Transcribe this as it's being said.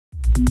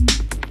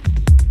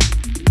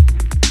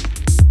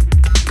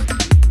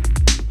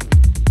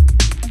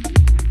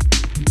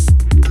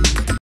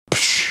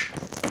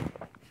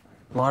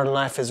Modern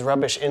Life is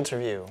Rubbish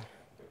interview.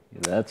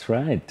 That's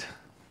right.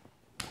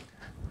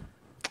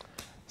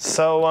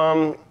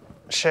 So,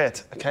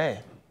 shit,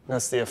 okay.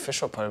 That's the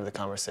official part of the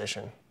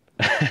conversation.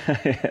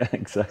 Yeah,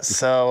 exactly.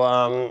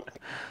 So,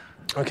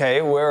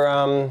 okay, we're,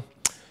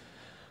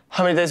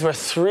 how many days? We're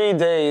 3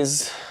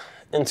 days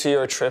into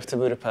your trip to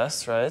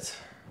Budapest, right?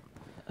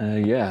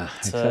 Yeah,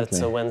 exactly. It's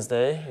a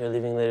Wednesday, you're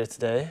leaving later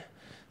today.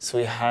 So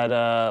we had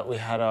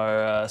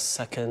our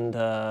second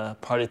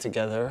party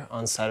together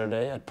on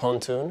Saturday at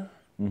Pontoon.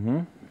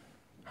 Mm-hmm.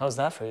 How's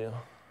that for you?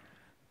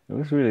 It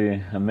was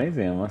really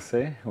amazing, I must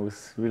say. It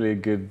was really a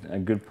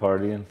good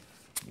party and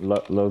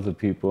loads of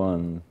people,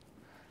 and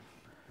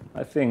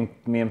I think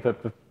me and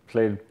Pepe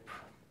played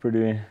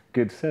pretty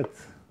good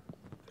sets.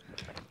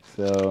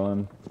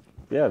 So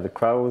yeah, the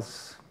crowd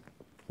was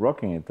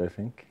rocking it, I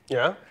think.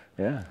 Yeah?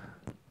 Yeah.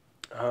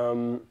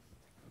 I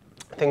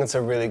think it's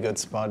a really good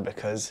spot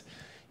because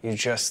you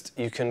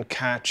can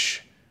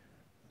catch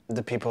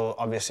the people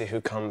obviously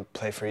who come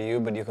play for you,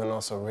 but you can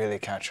also really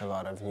catch a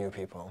lot of new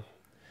people,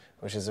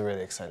 which is a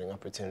really exciting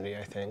opportunity,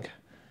 I think.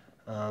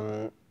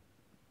 And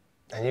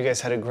you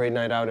guys had a great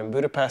night out in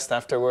Budapest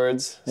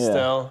afterwards. Yeah.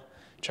 Still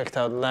checked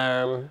out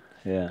MLiR,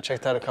 yeah.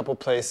 Checked out a couple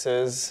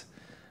places,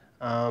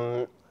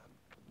 and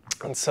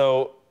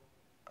so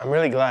I'm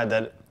really glad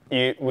that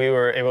we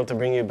were able to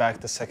bring you back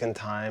the second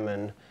time,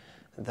 and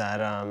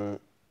that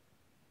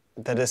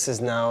this is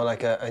now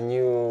like a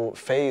new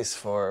phase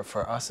for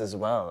us as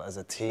well as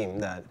a team,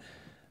 that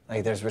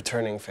like there's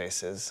returning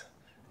faces.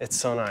 It's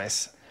so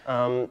nice.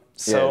 So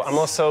yes. I'm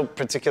also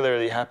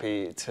particularly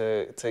happy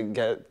to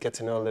get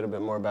to know a little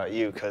bit more about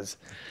you, because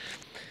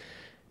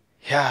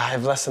yeah, I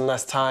have less and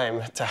less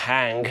time to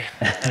hang,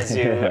 as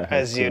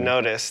you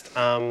noticed.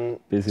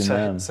 Busy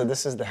man. So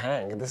this is the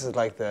hang. This is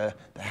like the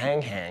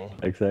hang.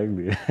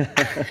 Exactly.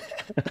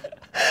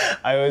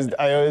 I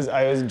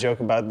always joke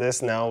about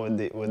this now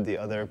with the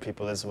other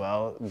people as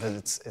well,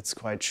 but it's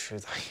quite true.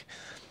 Like,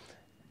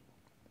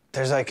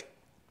 there's like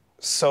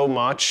so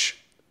much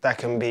that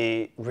can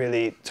be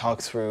really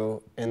talked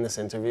through in this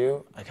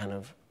interview. I kind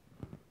of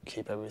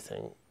keep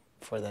everything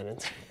for that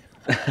interview.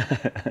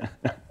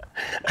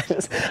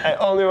 I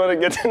only want to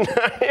get to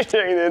know you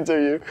during the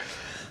interview.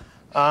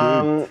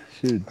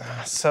 Shoot.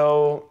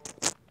 So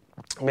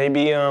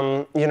maybe,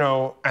 you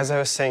know, as I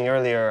was saying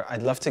earlier,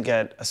 I'd love to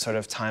get a sort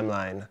of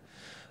timeline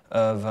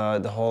of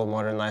the whole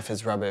Modern Life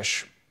is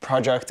Rubbish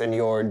project and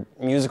your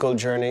musical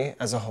journey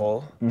as a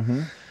whole.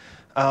 Mm-hmm.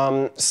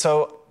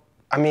 So,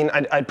 I mean,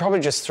 I'd probably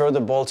just throw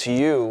the ball to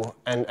you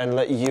and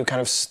let you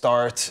kind of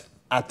start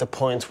at the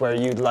point where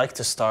you'd like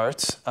to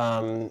start.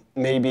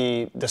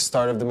 Maybe the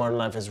start of the Modern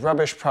Life is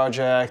Rubbish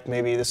project,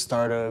 maybe the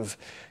start of,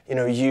 you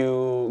know,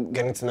 you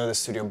getting to know the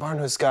Studio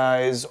Barnhus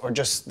guys, or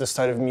just the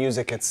start of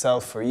music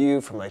itself for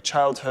you from like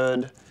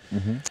childhood.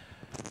 Mm-hmm.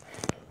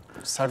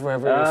 Start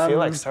wherever you feel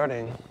like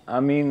starting. I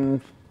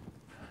mean,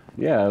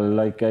 yeah,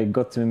 like I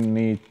got to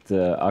meet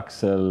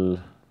Axel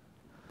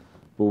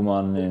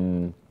Boman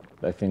in,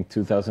 I think,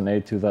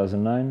 2008,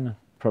 2009,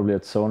 probably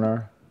at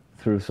Sonar,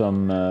 through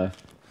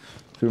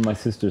my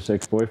sister's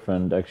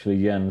ex-boyfriend, actually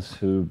Jens,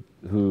 who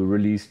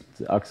released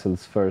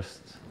Axel's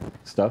first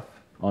stuff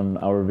on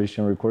Our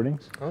Vision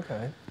recordings.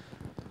 Okay.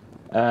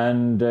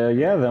 And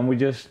yeah, then we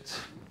just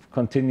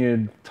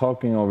continued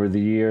talking over the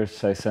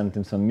years. I sent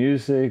him some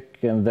music,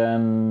 and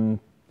then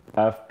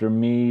after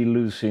me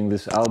losing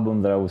this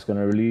album that I was going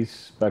to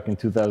release back in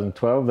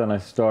 2012, then I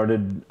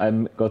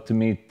got to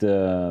meet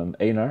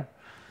Einar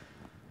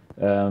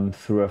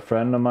through a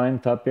friend of mine,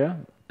 Tapia,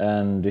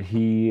 and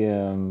he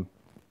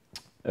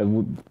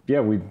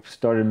we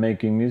started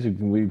making music.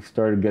 We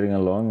started getting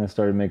along and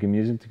started making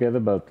music together,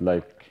 about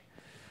like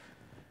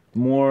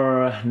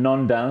more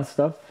non-dance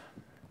stuff.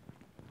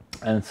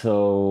 And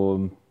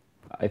so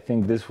I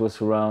think this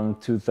was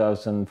around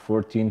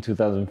 2014,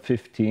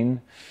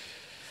 2015.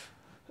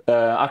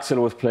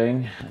 Axel was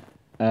playing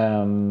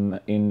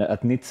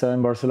at Nizza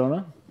in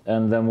Barcelona,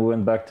 and then we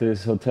went back to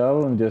his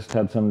hotel and just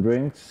had some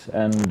drinks,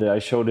 and I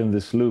showed him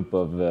this loop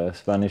of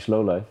Spanish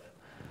lowlife.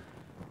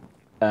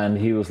 And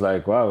he was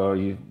like, wow,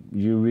 you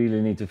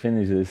really need to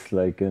finish this,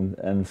 like,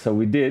 and so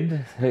we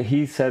did.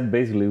 He said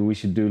basically we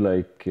should do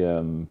like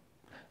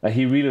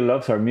he really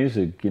loves our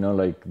music, you know,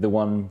 like the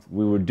one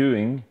we were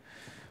doing,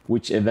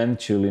 which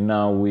eventually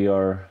now we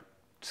are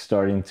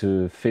starting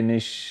to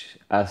finish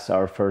as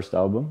our first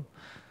album.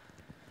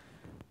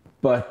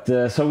 But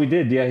so we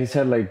did, yeah. He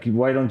said like,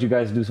 why don't you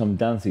guys do some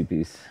dance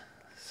EPs?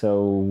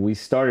 So we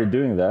started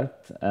doing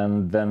that,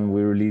 and then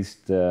we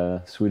released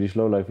Swedish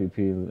Lowlife EP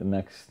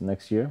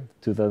next year,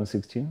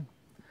 2016.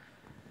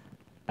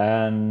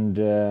 And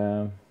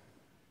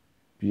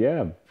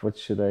yeah, what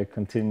should I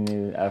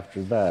continue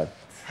after that?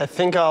 I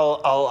think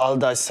I'll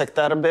dissect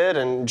that a bit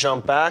and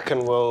jump back,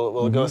 and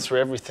we'll go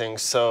through everything.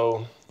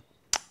 So,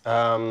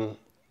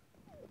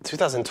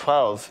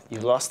 2012,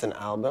 you lost an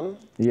album.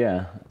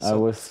 Yeah, so I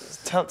was.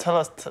 Tell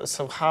us.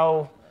 So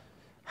how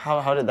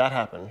How did that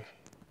happen?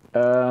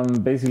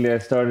 Basically, I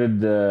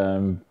started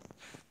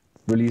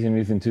releasing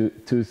music in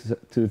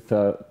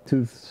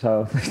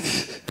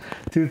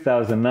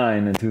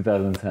 2009 and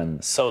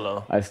 2010.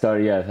 Solo. I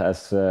started,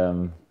 as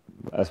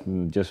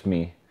just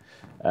me,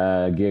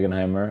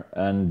 Gegenheimer,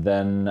 and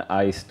then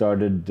I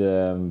started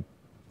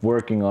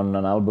working on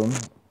an album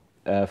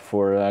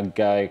for a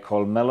guy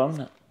called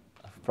Melon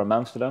from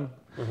Amsterdam.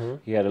 Mm-hmm.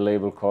 He had a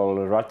label called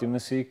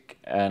Ratiomusik,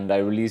 and I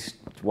released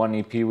one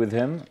EP with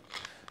him,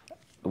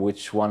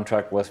 which one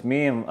track was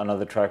me and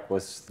another track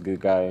was the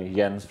guy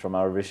Jens from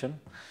Our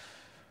Vision.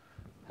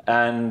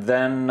 And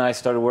then I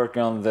started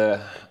working on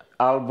the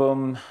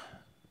album,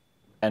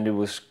 and it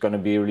was going to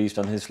be released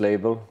on his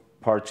label,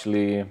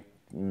 partially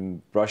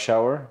Rush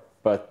Hour.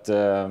 But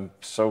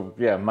so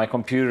yeah, my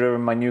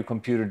new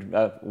computer,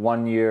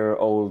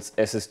 1-year-old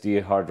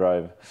SSD hard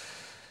drive,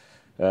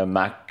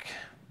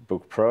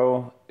 MacBook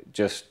Pro,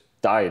 just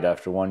died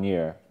after 1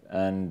 year,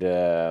 and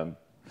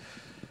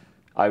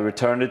I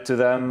returned it to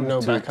them. No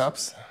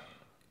backups?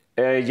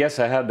 Yes,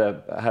 I had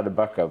a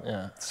backup.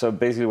 Yeah. So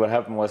basically what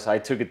happened was I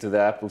took it to the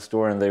Apple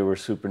store and they were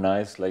super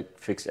nice, like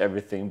fixed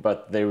everything,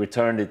 but they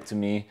returned it to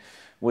me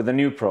with a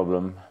new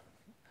problem.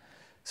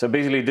 So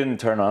basically it didn't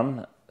turn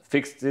on,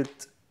 fixed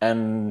it,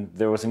 and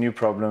there was a new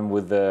problem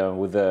with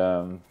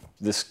the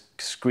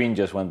screen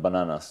just went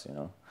bananas, you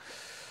know.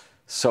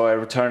 So I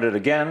returned it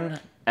again,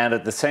 and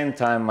at the same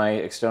time my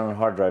external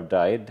hard drive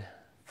died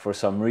for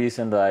some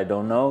reason that I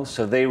don't know.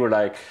 So they were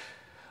like,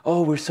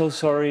 "Oh, we're so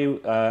sorry.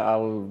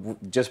 I'll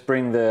just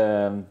bring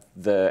the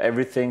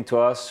everything to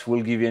us.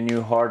 We'll give you a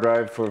new hard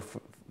drive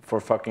for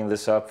fucking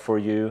this up for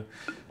you."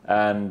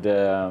 And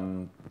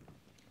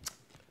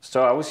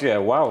so I was,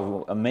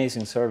 wow,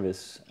 amazing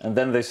service. And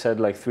then they said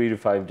like 3 to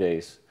 5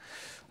 days.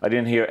 I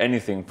didn't hear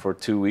anything for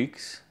 2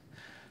 weeks.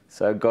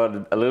 So I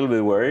got a little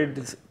bit worried.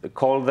 I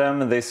called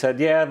them and they said,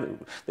 "Yeah,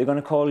 they're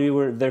gonna call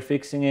you. They're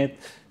fixing it.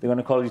 They're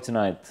gonna call you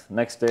tonight."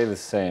 Next day the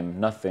same,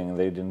 nothing.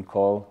 They didn't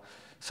call.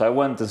 So I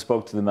went and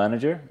spoke to the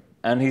manager,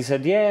 and he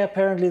said, "Yeah,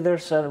 apparently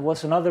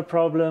was another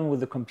problem with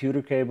the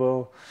computer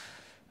cable,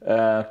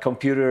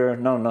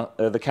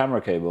 the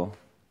camera cable.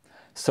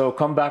 So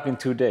come back in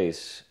 2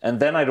 days." And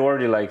then I'd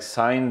already like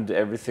signed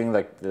everything,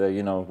 like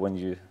when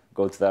you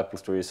go to the Apple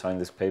store, you sign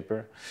this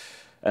paper,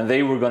 and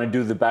they were going to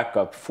do the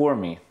backup for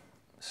me.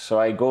 So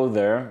I go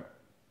there,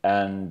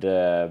 and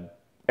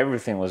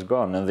everything was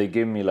gone, and they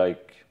gave me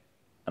like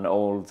an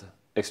old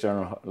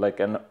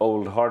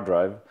hard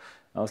drive.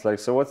 I was like,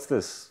 "So what's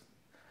this?"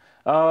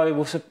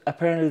 "Oh,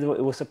 apparently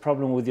it was a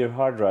problem with your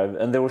hard drive,"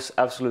 and there was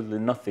absolutely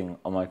nothing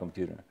on my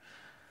computer.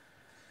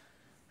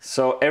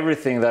 So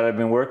everything that I've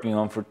been working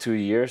on for 2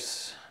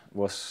 years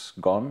was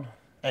gone.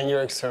 And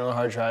your external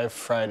hard drive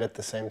fried at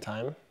the same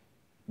time?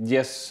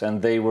 Yes,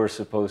 and they were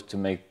supposed to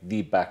make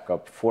the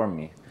backup for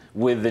me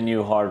with the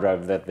new hard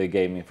drive that they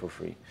gave me for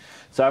free.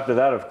 So after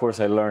that, of course,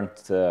 I learned.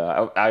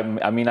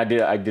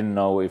 I didn't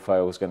know if I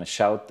was going to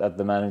shout at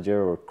the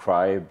manager or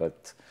cry,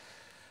 but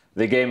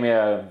they gave me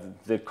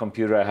the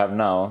computer I have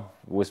now,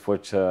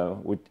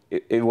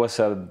 it was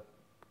a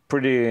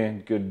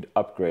pretty good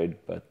upgrade,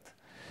 but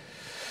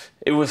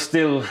it was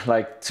still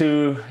like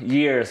 2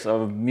 years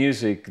of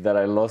music that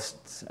I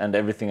lost and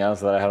everything else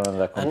that I had on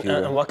that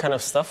computer. And what kind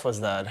of stuff was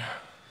that?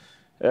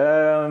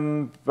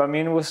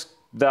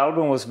 The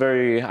album was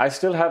I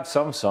still have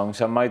some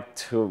songs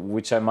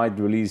which I might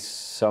release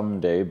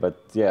someday, but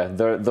yeah,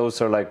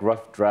 those are like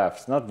rough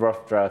drafts. Not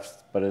rough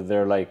drafts, but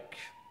they're like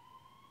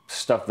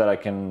stuff that I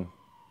can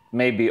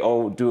maybe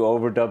do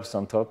overdubs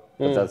on top,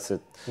 but that's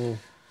it.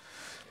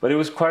 But it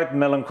was quite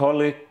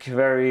melancholic,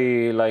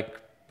 very like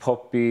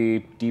poppy,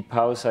 deep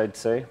house, I'd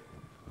say.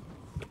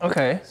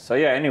 Okay. So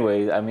yeah,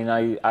 anyway,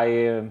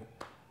 I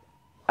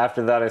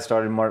after that I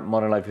started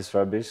Modern Life is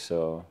Rubbish,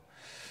 so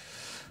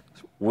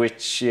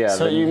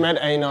So you met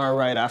Einar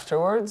right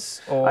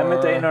afterwards? Or? I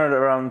met Einar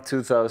around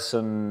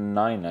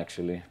 2009,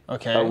 actually.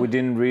 Okay. But we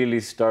didn't really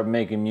start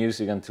making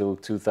music until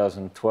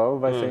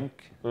 2012, I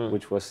think,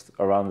 which was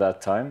around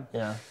that time.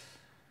 Yeah.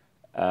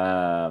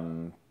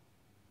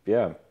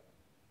 Yeah.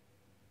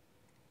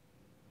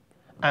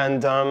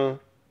 And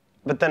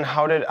but then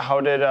how did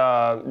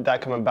that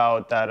come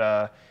about?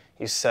 That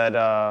you said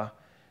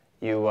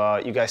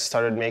you guys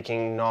started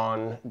making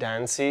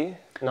non-dance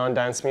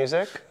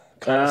music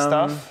kind of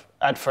stuff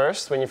at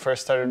first when you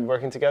first started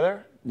working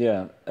together.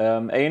 Yeah,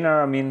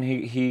 Einar.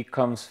 He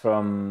comes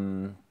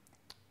from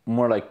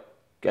more like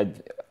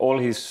all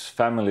his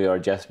family are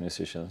jazz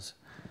musicians.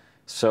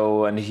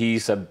 So and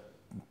he's a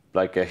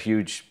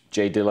huge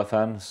J Dilla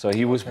fan. So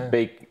he was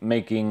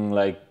making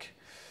like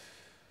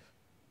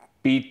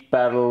beat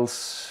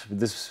battles.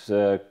 This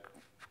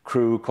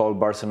crew called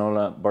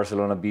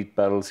Barcelona Beat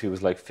Battles. He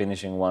was like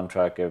finishing one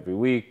track every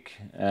week,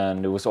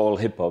 and it was all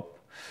hip hop.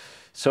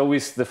 So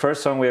the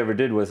first song we ever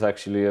did was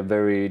actually a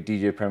very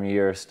DJ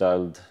Premier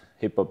styled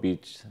hip hop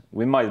beat.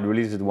 We might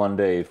release it one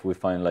day if we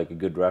find like a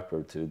good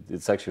rapper to.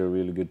 It's actually a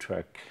really good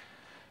track.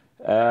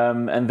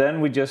 And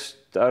then we just,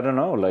 I don't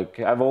know, like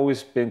I've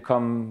always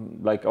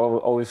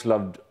always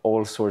loved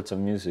all sorts of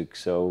music.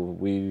 So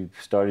we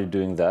started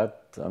doing that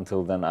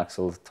until then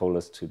Axel told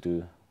us to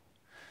do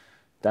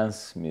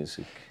dance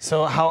music.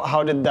 So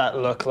how did that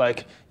look?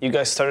 Like you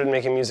guys started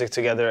making music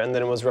together and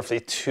then it was roughly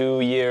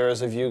 2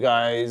 years of you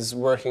guys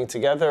working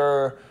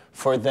together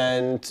for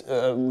then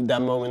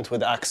that moment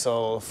with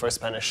Axel for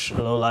Spanish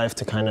Lowlife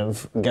to kind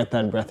of get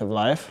that breath of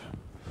life?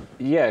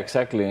 Yeah,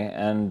 exactly.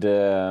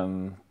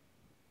 And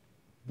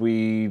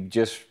we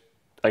just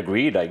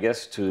agreed, I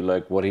guess, to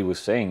like what he was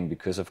saying,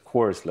 because of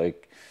course,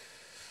 like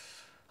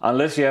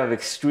unless you have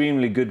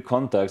extremely good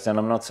contacts, and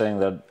I'm not saying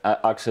that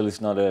Axel is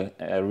not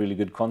a really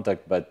good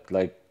contact, but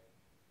like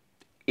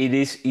it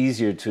is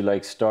easier to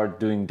like start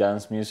doing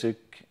dance music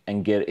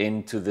and get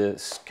into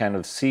this kind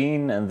of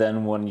scene, and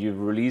then when you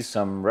release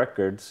some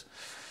records,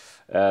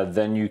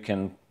 then you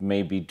can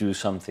maybe do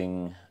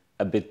something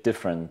a bit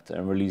different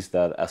and release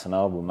that as an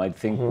album. I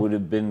think would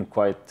have been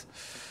quite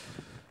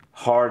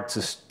hard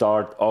to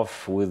start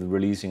off with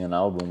releasing an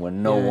album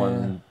when no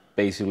one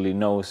basically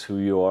knows who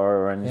you are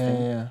or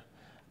anything. Yeah.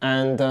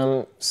 And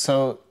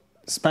so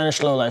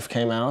Spanish Lowlife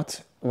came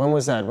out. When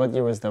was that? What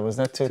year was that? Was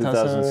that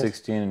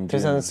 2016?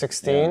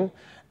 2016. Yeah.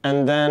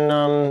 And then,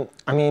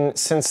 I mean,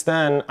 since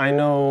then, I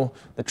know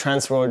the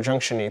Transworld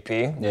Junction EP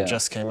that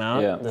just came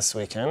out this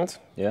weekend.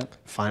 Yeah.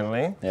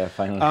 Finally. Yeah,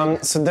 finally.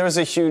 So there's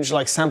a huge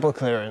like sample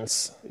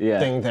clearance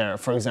thing there,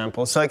 for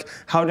example. So like,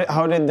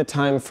 how did the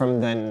time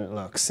from then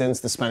look since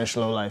the Spanish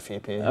Lowlife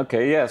EP?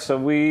 Okay, yeah. So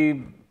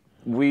we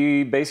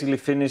basically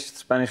finished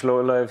Swedish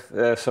Lowlife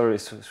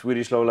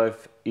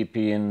EP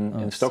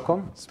in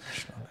Stockholm.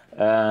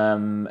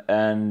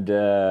 And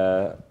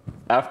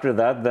after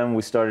that, then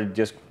we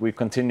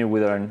continued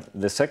with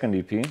the second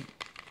EP.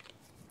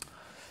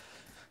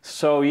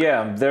 So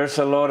yeah, there's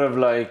a lot of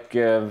like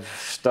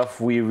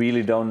stuff we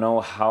really don't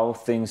know how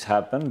things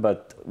happen,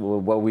 but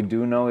what we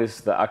do know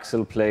is that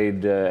Axel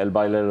played El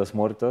Baile de los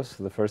Muertos,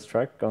 the first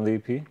track on the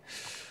EP,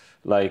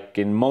 like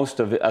in most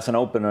of it, as an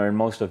opener in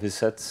most of his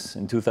sets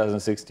in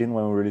 2016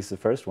 when we released the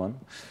first one.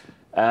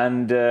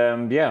 And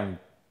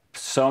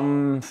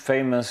some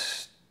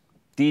famous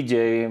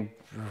DJ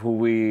who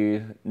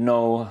we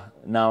know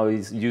now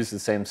is used the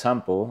same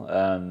sample.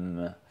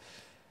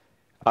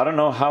 I don't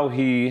know how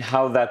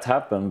that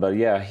happened, but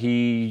yeah,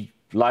 he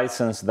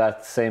licensed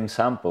that same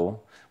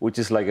sample, which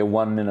is like a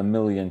 1 in a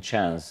million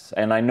chance.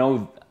 And I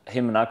know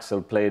him and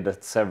Axel played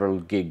at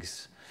several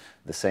gigs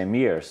that same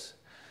year.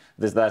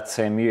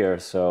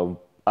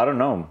 So I don't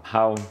know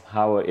how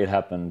it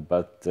happened,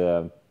 but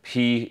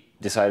he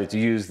decided to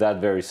use that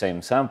very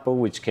same sample,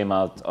 which came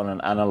out on an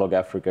Analog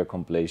Africa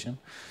compilation.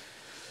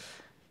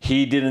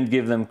 He didn't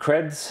give them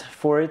creds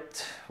for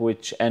it,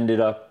 which ended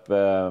up,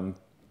 kind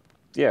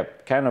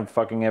of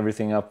fucking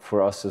everything up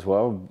for us as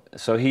well.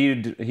 So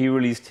he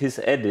released his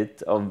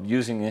edit of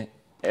using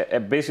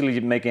basically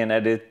making an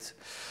edit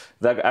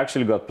that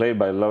actually got played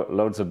by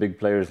loads of big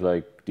players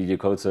like DJ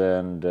Kotze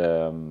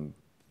and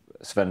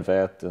Sven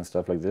Väth and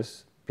stuff like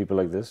this, people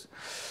like this.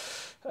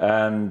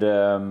 And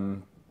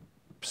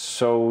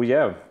so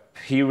yeah,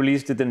 he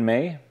released it in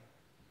May,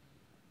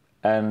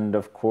 and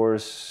of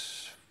course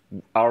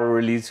our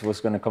release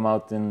was going to come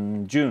out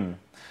in June.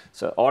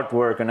 So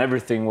artwork and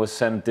everything was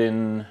sent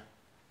in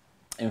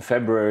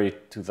February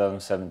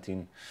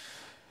 2017.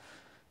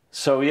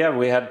 So yeah,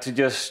 we had to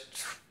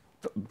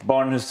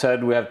Barnhus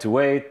said we have to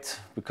wait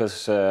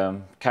because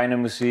Keine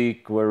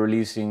Musik were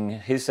releasing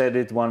his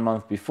edit 1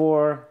 month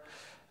before.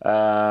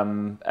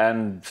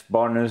 And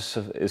Barnhus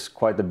is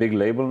quite a big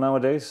label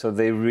nowadays, so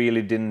they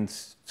really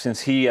didn't,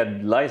 since he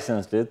had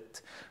licensed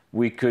it,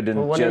 we couldn't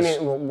what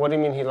do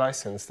you mean he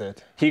licensed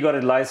it? He got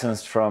it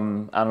licensed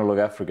from Analog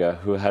Africa,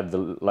 who had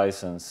the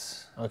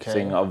license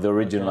thing of the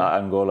original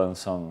Angolan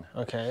song.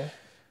 Okay.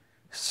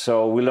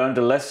 So we learned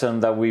a lesson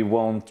that we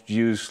won't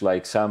use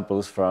like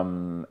samples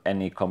from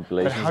any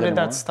compilations. But how did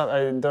that stop?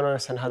 I don't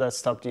understand how that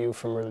stopped you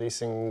from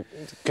releasing.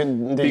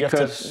 Did you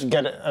have to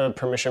get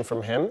permission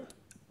from him?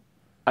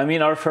 I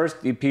mean, our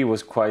first EP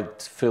was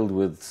quite filled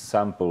with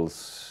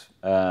samples.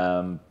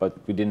 But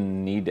we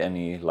didn't need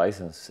any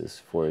licenses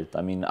for it.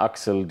 I mean,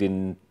 Axel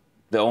didn't.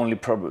 The only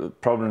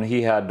problem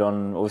he had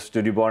or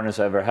Studio Barnhus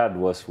ever had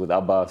was with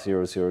ABBA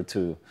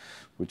 002,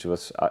 which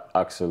was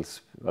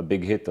Axel's a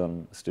big hit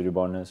on Studio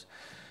Barnhus.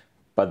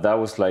 But that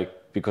was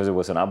like because it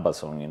was an ABBA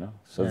song, you know.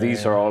 So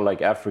these are all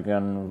like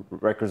African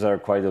records that are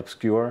quite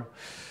obscure.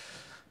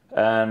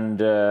 And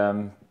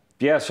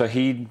so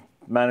he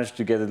managed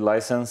to get it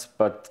licensed,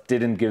 but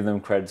didn't give them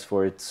credits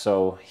for it.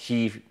 So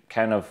he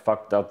kind of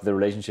fucked up the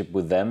relationship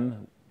with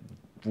them,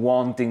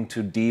 wanting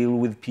to deal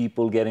with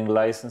people getting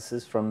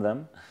licenses from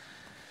them.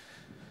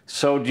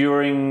 So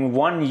during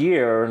 1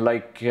 year,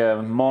 like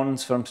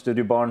Mons from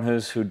Studio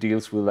Barnhus, who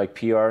deals with like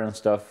PR and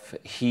stuff,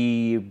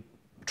 he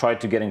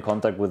tried to get in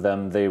contact with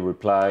them. They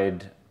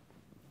replied,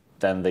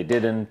 then they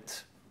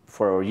didn't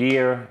for a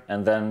year,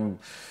 and then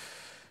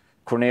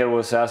Cornel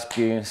was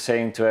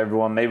saying to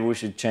everyone, maybe we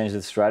should change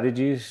the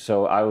strategy.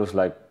 So I was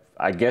like,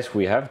 I guess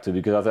we have to,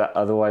 because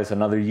otherwise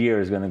another year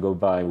is going to go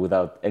by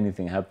without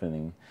anything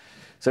happening.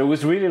 So it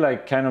was really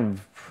like kind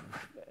of,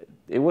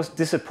 it was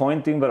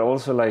disappointing, but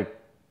also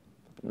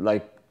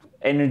like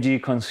energy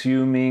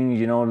consuming,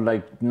 you know,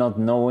 like not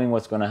knowing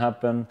what's going to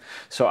happen.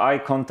 So I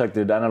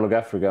contacted Analog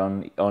Africa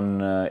on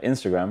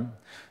Instagram.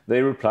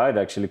 They replied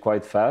actually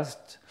quite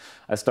fast.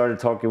 I started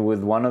talking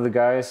with one of the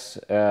guys,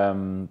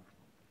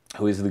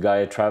 who is the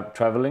guy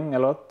traveling a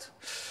lot,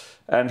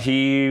 and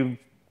he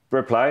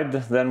replied.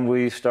 Then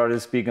we started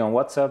speaking on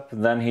WhatsApp.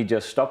 Then he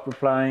just stopped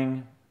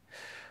replying,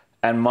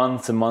 and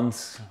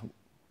months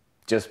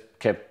just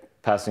kept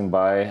passing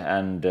by.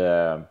 And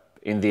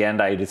in the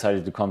end, I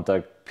decided to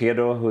contact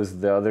Pedro, who is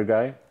the other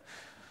guy.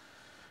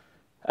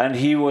 And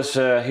he was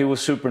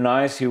super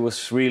nice. He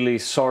was really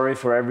sorry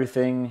for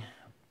everything.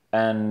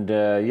 And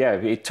yeah,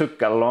 it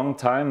took a long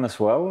time as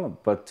well.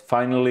 But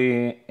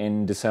finally,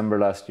 in December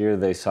last year,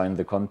 they signed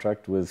the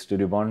contract with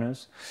Studio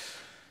Barnhus.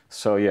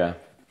 So yeah,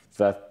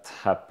 that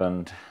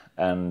happened.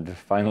 And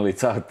finally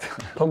it's out.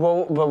 But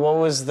what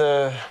was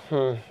the?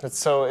 It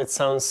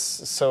sounds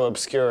so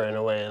obscure in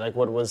a way. Like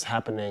what was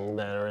happening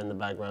there in the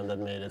background that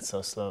made it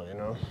so slow? You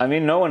know. I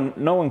mean, no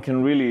one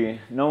can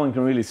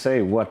really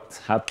say what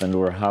happened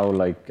or how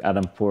like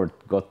Adam Port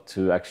got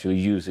to actually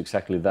use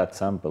exactly that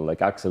sample.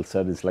 Like Axel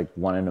said, it's like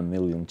 1 in a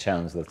million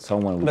chance that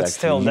someone would actually use that. But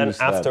still, then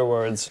that.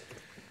 Afterwards,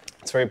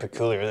 it's very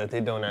peculiar that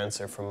they don't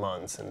answer for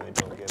months and they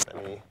don't give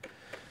any.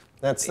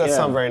 That's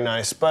not very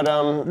nice, but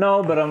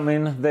no, but I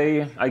mean,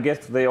 I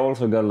guess they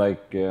also got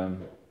like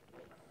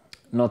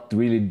not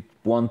really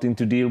wanting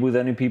to deal with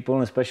any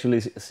people, especially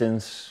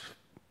since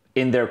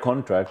in their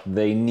contract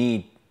they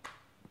need,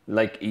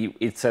 like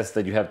it says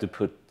that you have to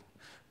put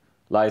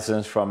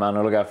license from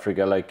Analog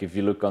Africa. Like if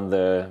you look on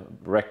the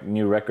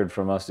new record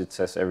from us, it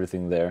says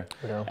everything there.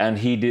 Yeah. And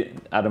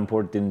Adam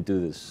Port didn't do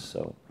this,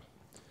 so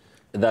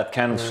that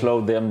kind of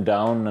slowed them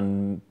down,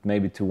 and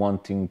maybe to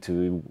wanting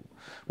to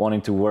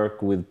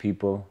work with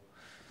people,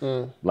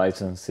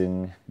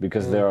 licensing,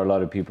 because there are a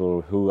lot of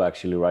people who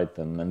actually write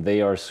them, and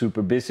they are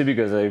super busy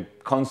because they're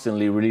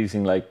constantly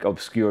releasing like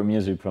obscure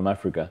music from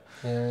Africa.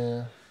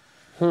 Yeah.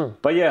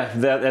 But yeah,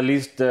 that at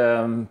least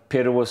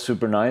Peter was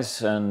super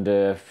nice, and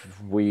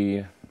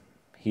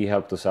he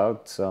helped us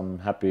out, so I'm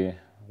happy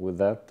with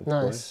that, of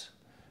course.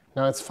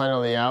 Now it's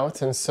finally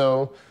out, and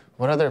so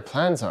what other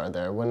plans are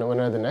there? When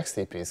are the next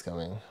EPs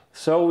coming?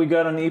 So we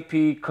got an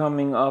EP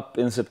coming up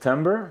in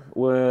September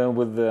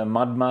with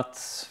Mad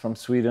Mats from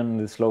Sweden,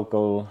 this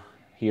local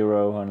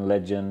hero and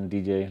legend,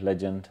 DJ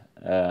legend,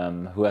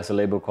 who has a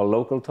label called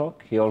Local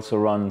Talk. He also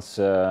runs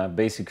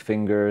Basic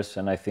Fingers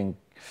and I think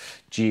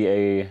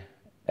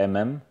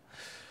GAMM.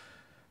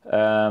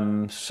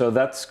 So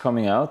that's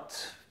coming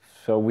out.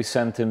 So we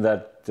sent him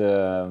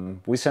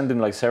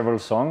like several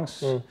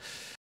songs.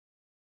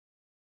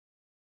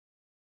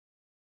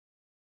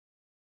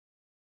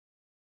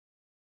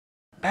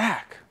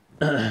 Back.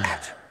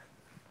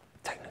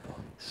 Technical.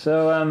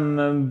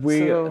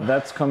 So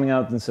that's coming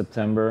out in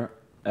September.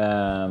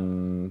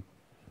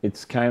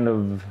 It's kind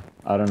of,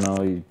 I don't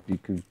know,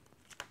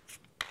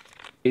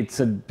 it's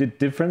a bit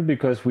different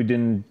because we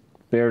didn't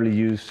barely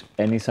use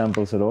any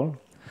samples at all,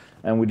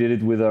 and we did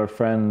it with our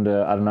friend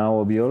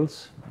Arnau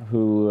Obiols,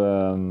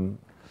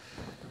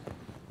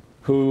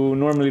 who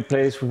normally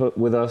plays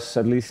with us,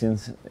 at least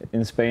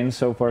in Spain.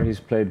 So far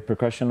he's played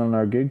percussion on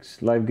our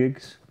live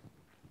gigs.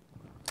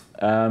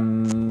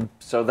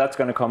 So that's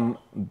going to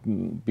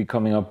be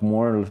coming up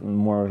more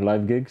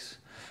live gigs,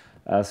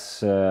 as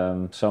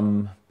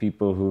some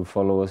people who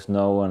follow us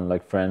know, and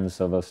like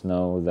friends of us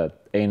know,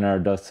 that Einar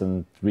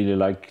doesn't really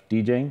like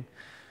DJing.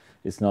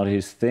 It's not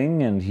his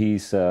thing, and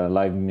he's a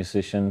live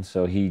musician,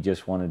 so he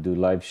just want to do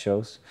live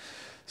shows.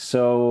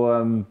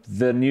 So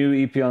the new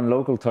EP on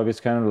Local Talk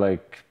is kind of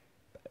like,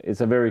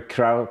 it's a very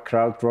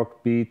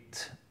krautrock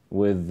beat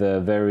with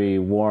very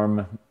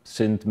warm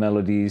synth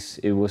melodies.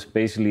 It was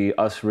basically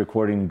us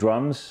recording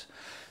drums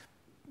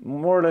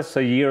more or less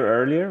a year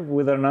earlier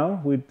with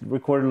Arnau. We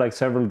recorded like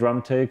several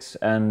drum takes,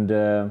 and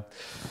then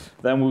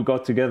we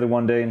got together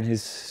one day in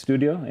his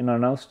studio, in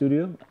Arnau's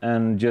studio,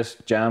 and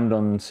just jammed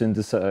on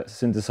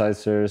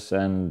synthesizers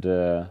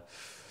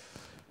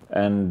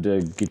and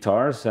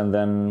guitars, and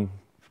then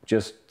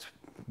just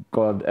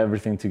got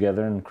everything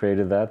together and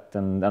created that.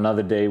 And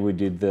another day we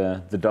did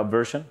the dub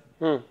version.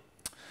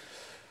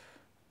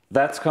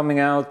 That's coming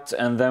out,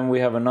 and then we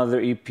have another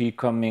EP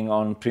coming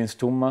on Prince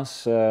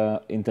Thomas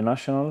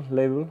international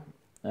label,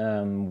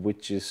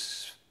 which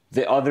is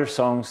the other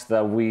songs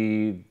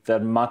that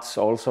Mats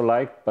also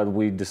liked, but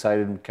we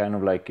decided kind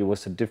of like it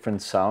was a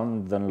different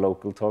sound than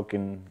Local Talk,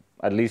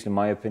 at least in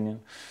my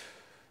opinion.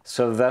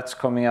 So that's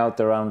coming out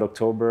around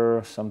October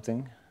or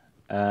something.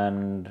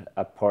 And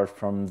apart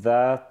from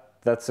that,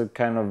 that's a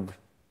kind of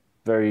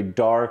very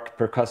dark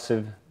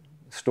percussive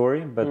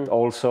story, but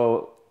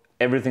also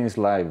everything is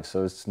live,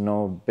 so it's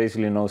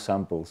basically no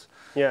samples.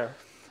 Yeah.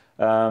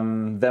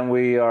 Then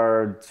we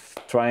are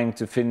trying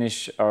to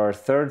finish our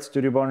third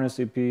Studio Barnhus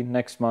EP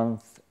next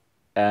month,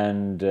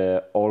 and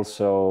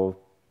also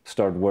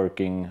start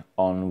working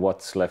on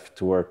what's left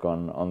to work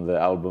on the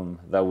album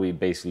that we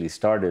basically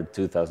started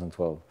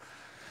 2012,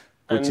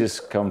 which is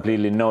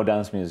completely no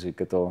dance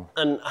music at all.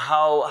 And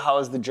how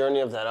has the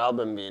journey of that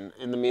album been?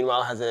 In the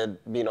meanwhile, has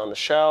it been on the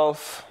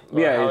shelf? Or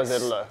Yeah, how has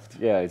it left?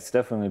 Yeah, it's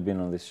definitely been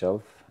on the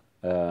shelf.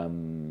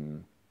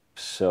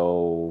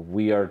 So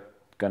we are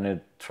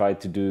gonna try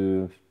to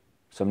do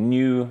some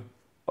new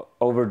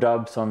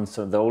overdubs on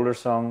the older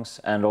songs,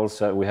 and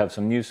also we have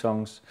some new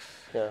songs.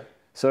 Yeah.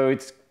 So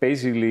it's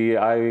basically,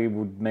 I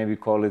would maybe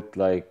call it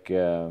like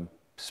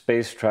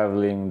space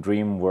traveling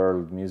dream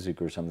world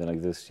music or something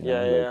like this. You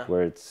know, like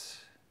where it's.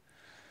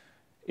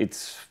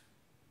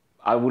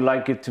 I would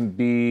like it to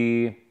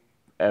be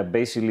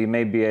basically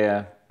maybe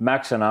a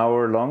max an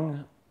hour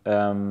long,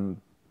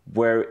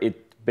 where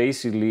it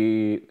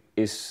basically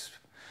is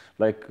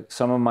like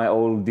some of my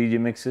old DJ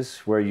mixes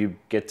where you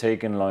get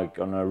taken like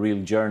on a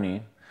real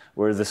journey,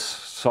 where the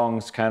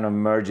songs kind of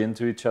merge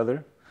into each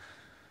other.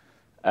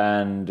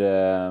 And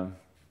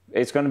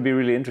it's going to be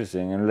really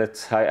interesting, and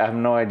I have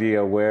no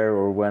idea where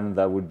or when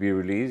that would be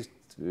released,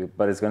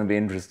 but it's going to be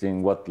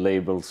interesting what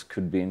labels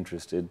could be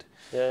interested.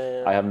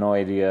 I have no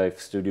idea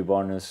if Studio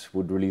Barnhus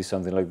would release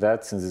something like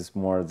that, since it's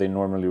more, they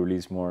normally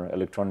release more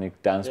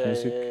electronic dance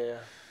music.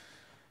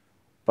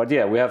 But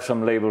yeah, we have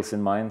some labels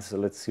in mind, so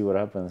let's see what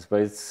happens.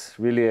 But it's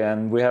really,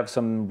 and we have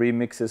some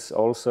remixes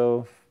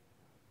also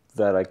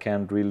that I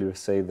can't really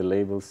say the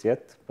labels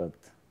yet, but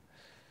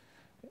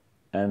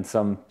and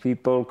some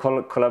people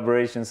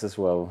collaborations as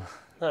well.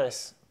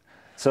 Nice.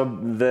 So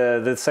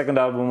the second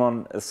album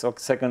on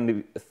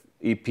second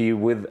EP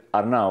with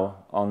Arnau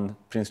on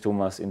Prince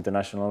Thomas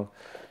International,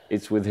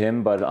 it's with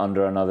him but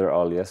under another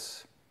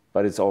alias,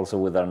 but it's also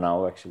with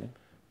Arnau actually.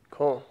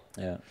 Cool.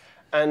 Yeah.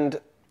 And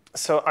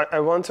so I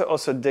want to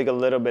also dig a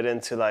little bit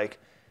into like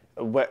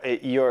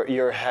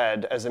your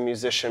head as a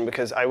musician,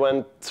 because I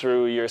went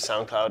through your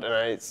SoundCloud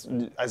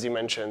and as you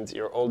mentioned,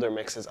 your older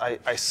mixes,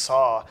 I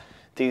saw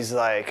these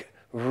like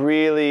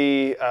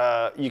really,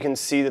 you can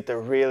see that they're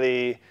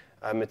really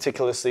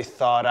meticulously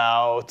thought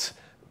out,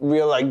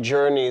 real like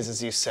journeys,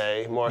 as you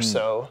say, more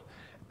so.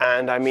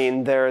 And I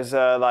mean, there's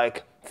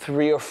like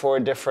 3 or 4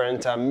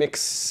 different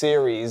mix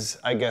series,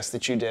 I guess,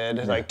 that you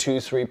did, like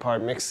 2-3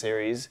 part mix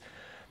series.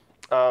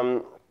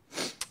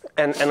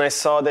 And I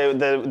saw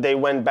they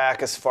went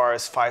back as far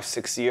as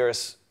 5-6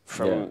 years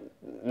from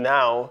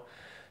now.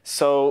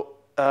 So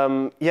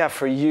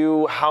for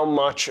you, how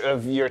much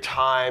of your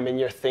time and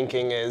your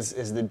thinking is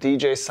the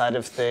DJ side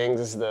of things,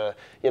 is the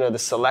the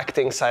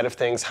selecting side of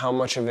things? How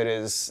much of it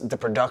is the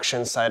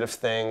production side of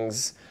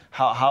things?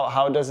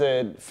 How does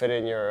it fit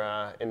in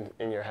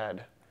your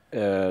head?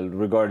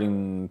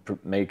 Regarding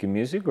making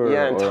music, or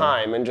and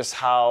time, and just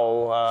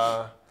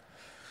how.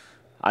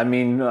 I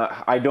mean,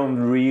 I don't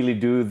really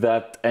do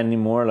that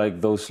anymore, like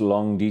those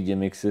long DJ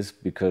mixes,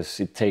 because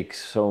it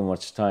takes so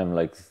much time.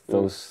 Like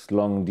those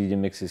long DJ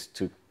mixes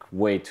took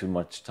way too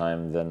much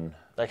time than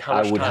like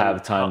I would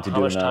have time to do now.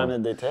 How much time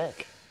did they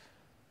take?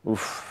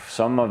 Oof,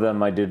 some of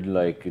them I did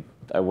like,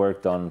 I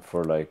worked on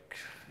for like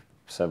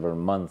several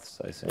months,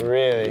 I think.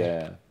 Really?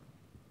 Yeah.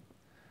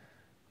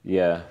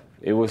 Yeah.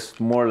 It was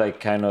more like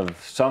kind of,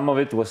 some of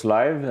it was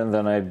live and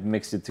then I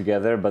mixed it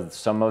together, but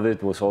some of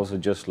it was also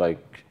just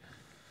like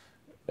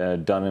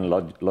done in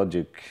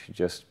Logic,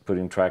 just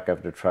putting track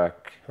after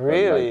track.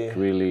 Really? Like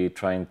really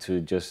trying to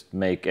just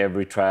make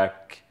every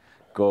track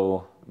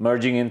go,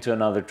 merging into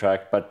another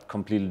track, but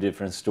completely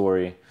different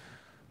story.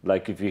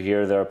 Like if you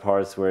hear there are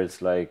parts where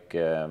it's like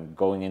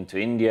going into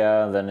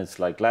India, then it's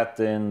like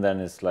Latin,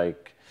 then it's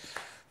like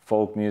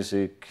folk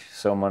music,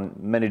 so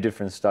many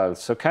different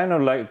styles. So kind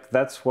of like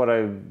that's what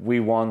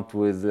we want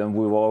with, and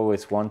we've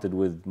always wanted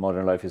with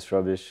Modern Life is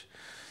Rubbish.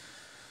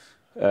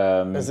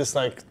 Is this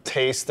like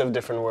taste of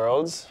different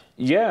worlds?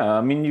 Yeah,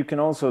 I mean you can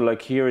also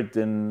like hear it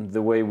in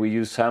the way we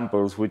use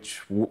samples,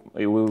 which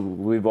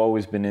we've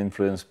always been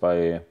influenced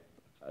by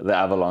the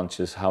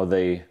Avalanches, how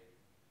they,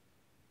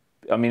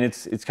 I mean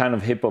it's kind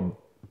of hip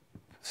hop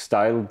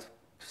styled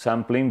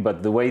sampling,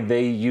 but the way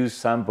they use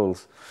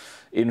samples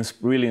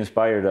really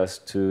inspired us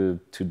to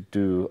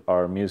do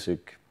our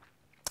music.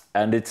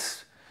 And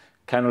it's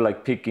kind of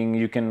like picking,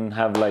 you can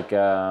have like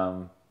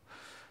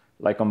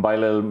on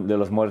Baile de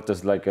los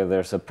Muertos, like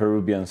there's a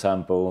Peruvian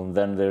sample,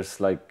 then there's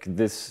like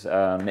this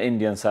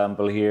Indian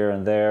sample here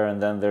and there,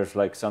 and then there's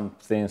like some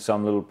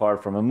little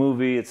part from a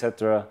movie,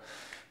 etc.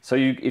 So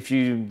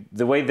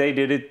the way they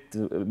did it,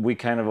 we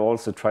kind of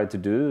also try to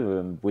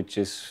do, which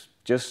is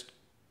just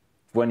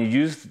when you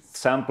use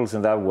samples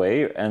in that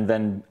way and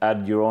then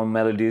add your own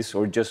melodies,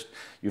 or just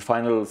you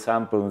find a little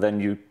sample and then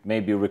you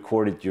maybe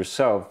record it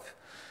yourself,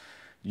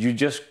 you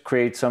just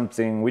create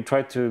something. We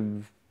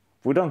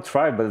don't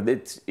try, but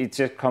it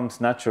just comes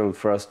natural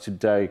for us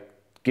to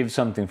give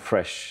something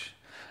fresh,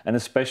 and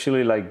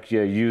especially like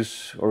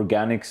use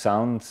organic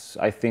sounds.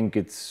 I think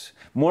it's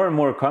more and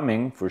more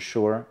coming for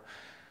sure.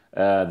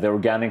 The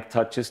organic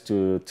touches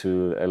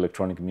to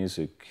electronic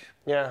music.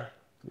 Yeah.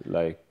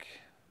 Like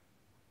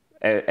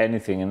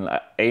anything, and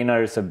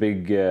Einar is a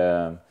big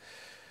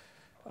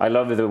I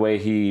love the way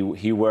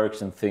he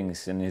works and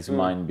thinks in his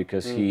mind,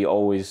 because he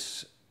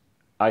always,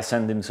 I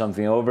send him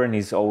something over and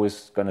he's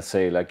always gonna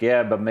say like,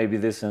 yeah, but maybe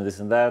this and this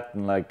and that,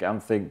 and like I'm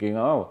thinking,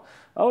 oh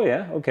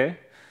yeah, okay,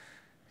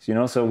 you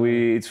know. So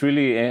it's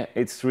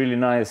really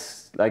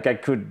nice. Like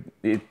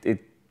it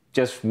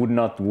just would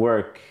not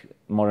work.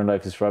 Modern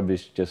Life is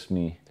Rubbish, just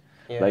me.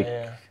 Yeah, like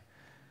yeah.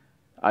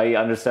 I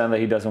understand that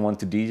he doesn't want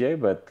to DJ,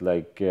 but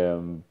like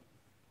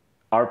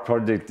our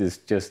project is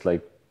just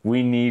like,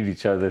 we need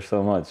each other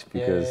so much,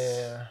 because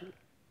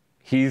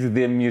he's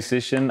the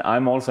musician.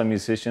 I'm also a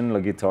musician,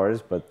 like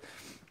guitarist, but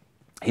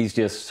he's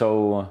just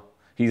so,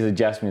 he's a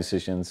jazz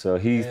musician, so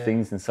he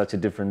thinks in such a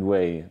different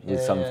way with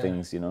some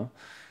things, you know.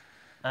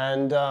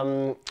 And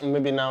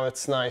maybe now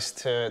it's nice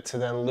to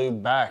then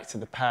loop back to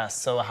the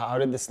past. So how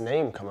did this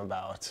name come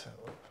about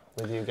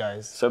with you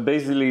guys? So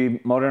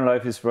basically, Modern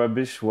Life is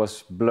Rubbish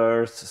was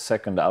Blur's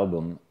second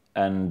album,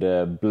 and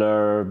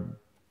Blur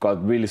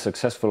got really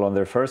successful on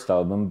their first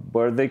album,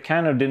 where they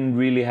kind of didn't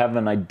really have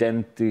an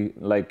identity,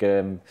 like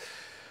a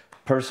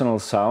personal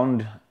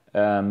sound,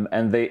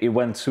 and it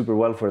went super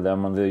well for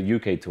them on the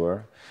UK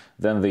tour.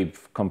 Then they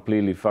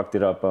completely fucked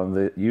it up on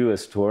the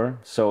US tour.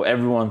 So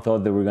everyone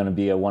thought they were going to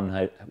be a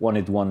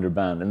one-hit wonder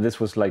band, and this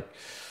was like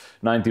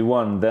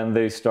 91. Then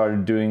they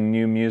started doing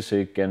new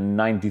music, and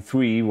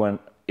 93, when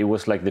it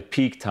was like the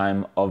peak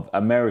time of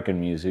American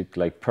music,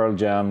 like Pearl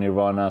Jam,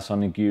 Nirvana,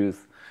 Sonic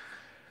Youth.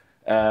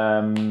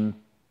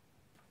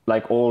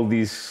 Like all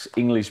these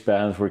English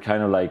bands were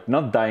kind of like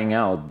not dying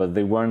out, but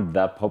they weren't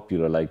that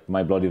popular, like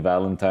My Bloody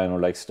Valentine or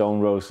like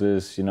Stone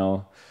Roses, you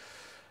know.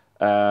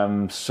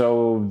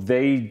 So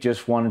they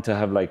just wanted to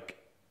have like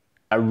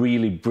a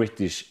really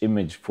British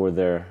image for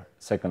their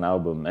second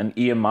album. And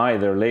EMI,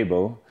 their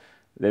label,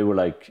 they were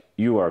like,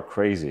 you are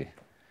crazy.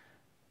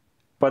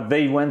 But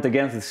they went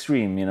against the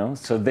stream, you know.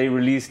 So they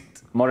released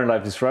Modern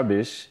Life is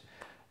Rubbish,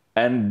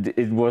 and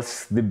it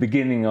was the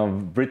beginning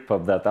of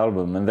Britpop, that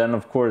album. And then,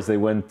 of course, they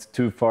went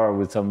too far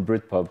with some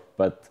Britpop,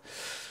 but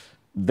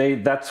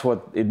that's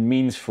what it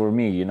means for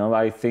me, you know.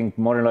 I think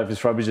Modern Life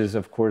is Rubbish is,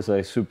 of course,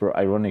 a super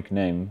ironic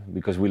name,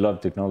 because we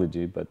love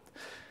technology, but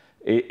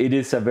it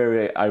is a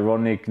very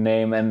ironic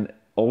name, and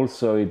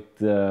also it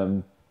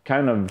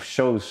kind of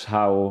shows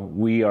how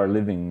we are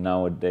living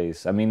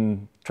nowadays. I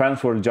mean,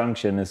 Transworld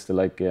Junction is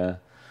like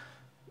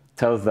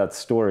tells that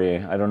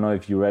story. I don't know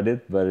if you read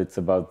it, but it's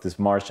about this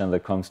Martian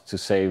that comes to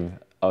save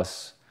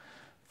us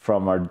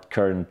from our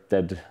current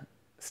dead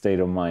state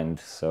of mind.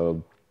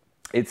 So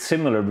it's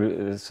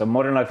similar. So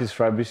Modern Life is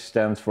Rubbish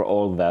stands for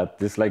all that.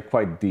 It's like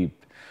quite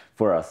deep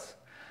for us.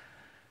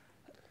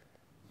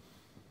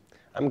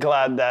 I'm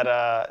glad that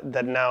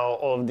that now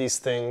all of these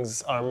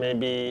things are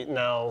maybe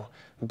now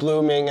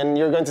blooming, and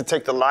you're going to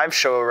take the live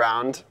show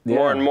around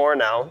more and more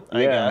now,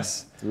 I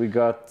guess. We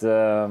got,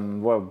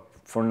 well,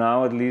 for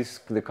now at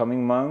least, the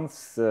coming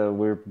months,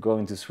 we're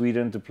going to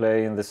Sweden to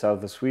play in the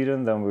south of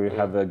Sweden. Then we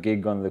have a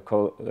gig on the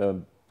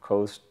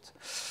coast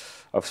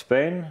of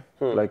Spain,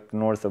 like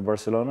north of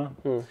Barcelona.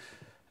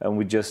 And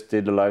we just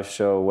did a live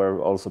show where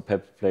also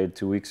Pep played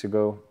 2 weeks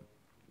ago.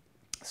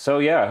 So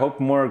yeah, I hope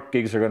more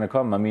gigs are going to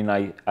come. I mean,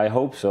 I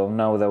hope so,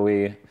 now that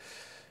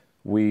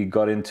we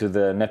got into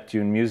the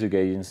Neptune Music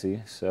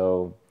Agency.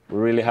 So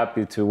we're really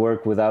happy to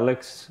work with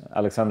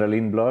Alexandra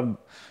Lindblad,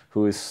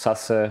 who is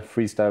Sasse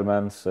Freestyle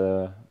Man's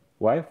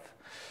wife.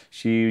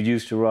 She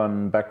used to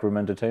run Backroom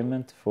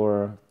Entertainment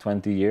for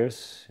 20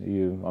 years.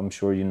 I'm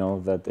sure you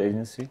know that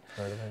agency.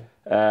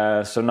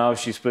 So now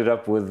she split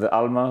up with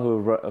Alma,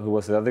 who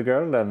was the other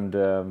girl,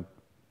 and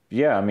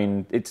yeah, I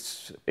mean,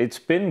 it's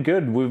been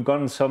good. We've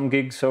gotten some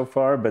gigs so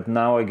far, but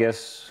now I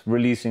guess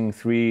releasing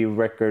 3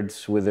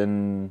 records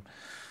within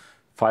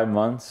 5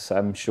 months,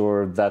 I'm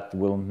sure that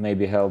will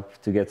maybe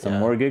help to get some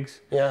more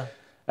gigs. Yeah.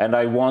 And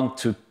I want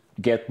to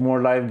get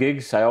more live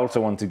gigs. I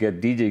also want to get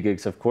DJ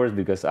gigs, of course,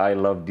 because I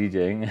love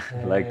DJing.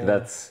 Like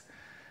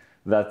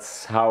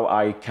that's how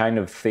I kind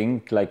of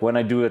think. Like when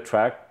I do a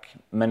track,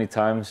 many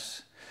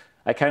times,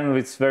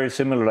 it's very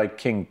similar like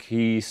Kink.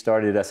 He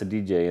started as a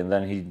DJ, and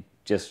then he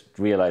just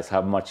realized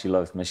how much he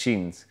loves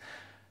machines.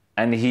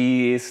 And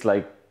he is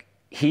like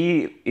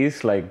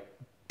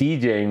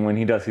DJing when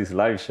he does his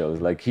live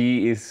shows. Like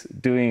he is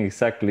doing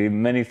exactly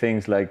many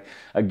things like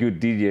a good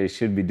DJ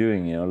should be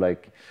doing, you know,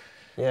 like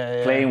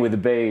playing with the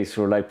bass,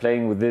 or like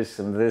playing with this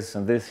and this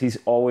and this. He's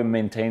always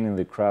maintaining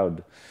the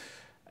crowd.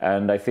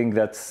 And I think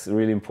that's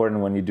really important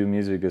when you do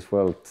music as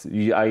well.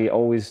 I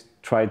always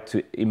try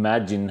to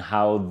imagine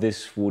how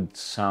this would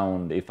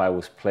sound if I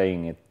was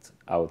playing it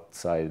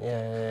outside.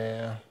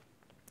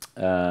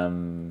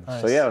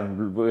 Nice. So yeah,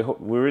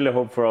 we really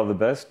hope for all the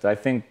best. I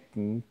think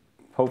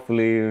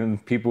hopefully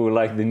people will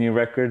like the new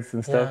records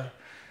and stuff.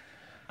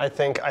 I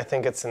think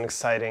it's an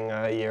exciting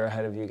year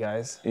ahead of you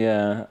guys.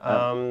 Yeah.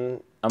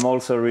 I'm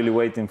also really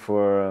waiting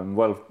for,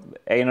 well,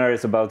 Einar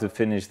is about to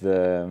finish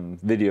the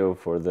video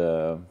for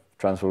the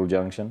Transworld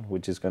Junction,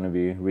 which is going to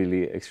be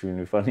really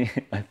extremely funny,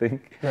 I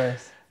think.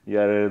 Nice.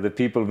 Yeah, the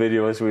People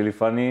video is really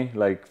funny,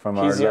 like from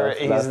he's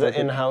the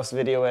in-house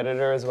video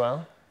editor as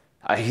well?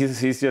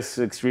 He's just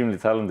extremely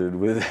talented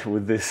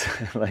with this.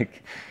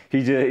 Like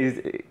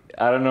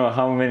I don't know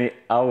how many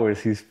hours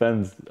he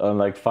spends on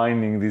like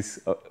finding these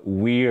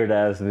weird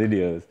ass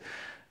videos.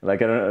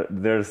 Like I don't know,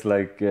 there's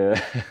like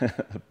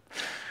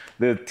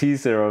the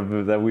teaser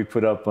of that we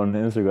put up on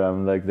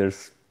Instagram. Like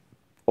there's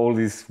all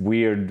these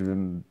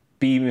weird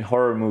B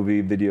horror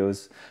movie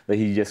videos that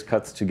he just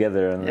cuts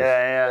together. And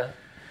yeah.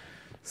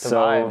 So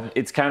vibe.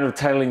 It's kind of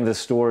telling the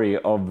story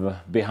of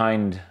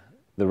behind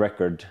the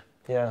record.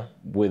 Yeah.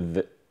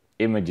 With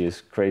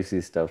images, crazy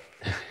stuff.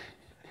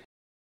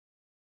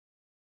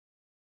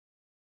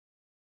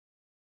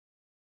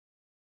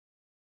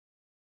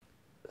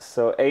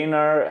 So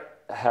Einar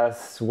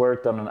has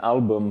worked on an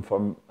album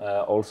from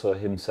also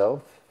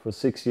himself for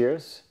 6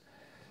 years.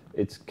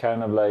 It's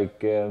kind of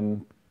like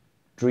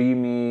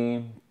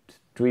dreamy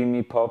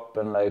pop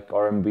and like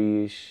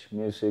R&B-ish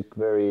music.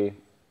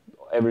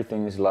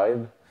 Everything is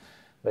live.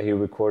 That he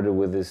recorded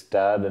with his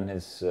dad and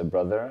his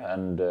brother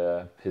and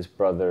his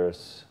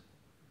brother's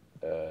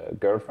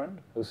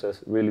girlfriend, who's a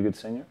really good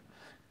singer,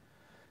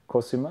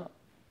 Cosima.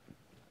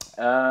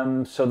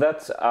 So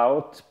that's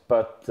out,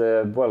 but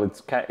well,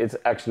 it's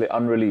actually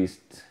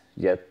unreleased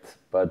yet,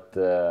 but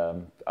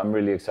I'm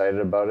really excited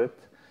about it.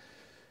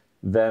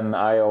 Then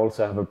I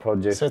also have a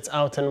project. So it's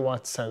out in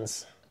what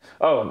sense?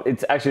 Oh,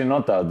 it's actually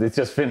not out. It's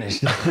just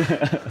finished.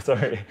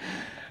 Sorry.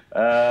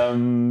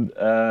 And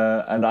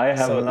I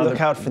have so another.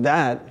 Look out for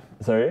that.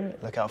 Sorry.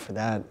 Look out for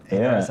that.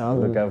 Yeah.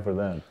 Look out for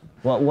that.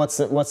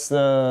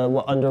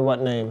 Under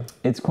what name?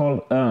 It's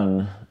called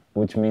Ön,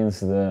 which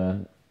means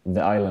the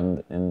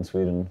island in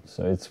Sweden.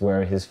 So it's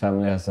where his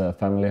family has a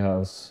family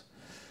house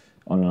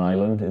on an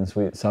island in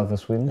south of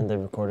Sweden. And they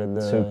recorded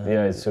the.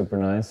 Yeah, it's super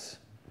nice.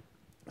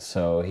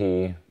 So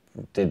he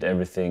did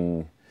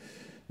everything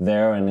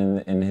there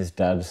and in his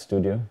dad's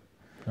studio.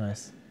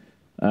 Nice.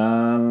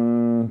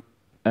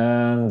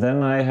 And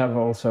then I have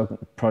also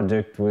a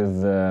project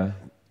with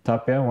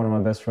Tapia, one of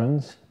my best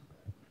friends.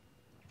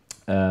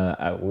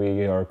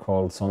 We are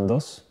called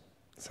Sondos.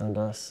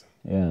 Sondos.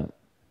 Yeah,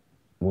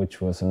 which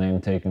was a name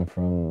taken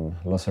from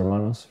Los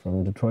Hermanos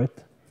from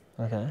Detroit.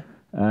 Okay.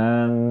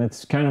 And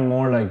it's kind of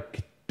more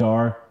like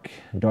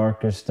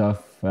darker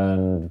stuff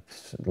and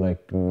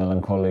like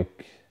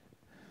melancholic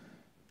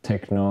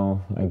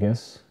techno, I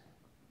guess.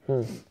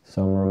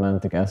 Some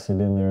romantic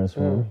acid in there as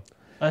well.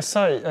 I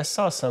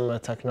saw some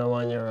techno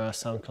on your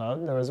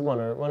SoundCloud. There was one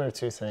or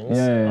two things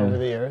over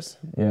the years.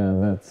 Yeah,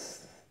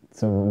 that's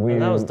so we.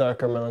 And that was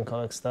darker,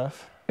 melancholic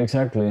stuff.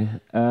 Exactly,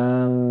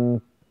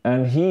 and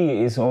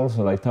he is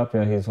also like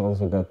Tapia. He's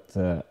also got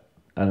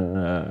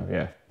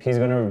he's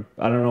gonna.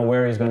 I don't know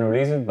where he's gonna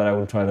release it, but I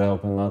will try to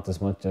help him out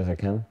as much as I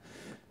can.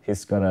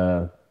 He's got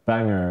a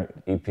banger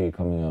EP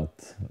coming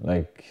out.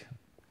 Like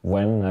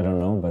when I don't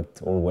know,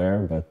 or where,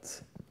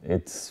 but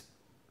it's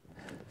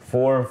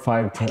 4 or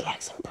 5 tracks. I'd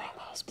like some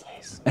promos,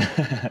 please.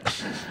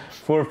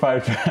 4 or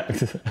 5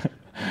 tracks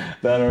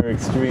that are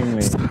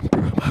extremely. Some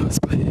promos,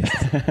 please.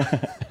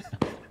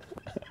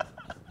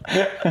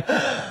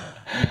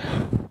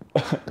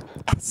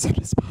 As soon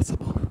as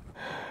possible.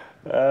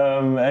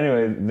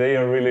 Anyway, they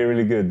are really,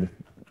 really good.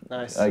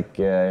 Nice. Like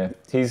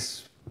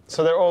he's.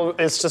 So they're all.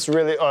 It's just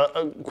really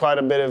quite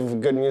a bit of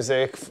good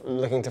music.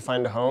 Looking to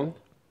find a home.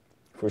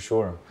 For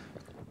sure.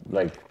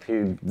 Like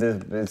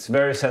it's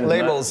very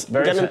sentimental. Labels.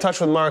 Get in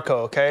touch with Marco,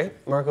 okay?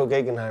 Marco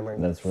Gegenheimer.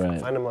 That's right.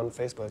 Find him on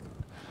Facebook.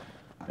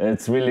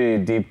 It's really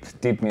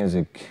deep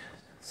music,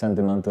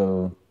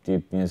 sentimental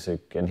deep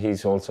music, and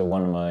he's also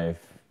one of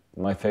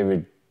my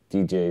favorite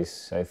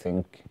DJs, I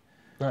think.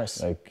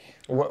 Nice. Like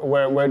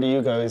where do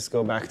you guys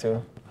go back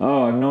to?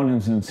 Oh, I've known him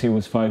since he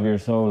was 5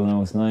 years old and I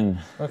was 9.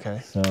 Okay.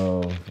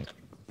 So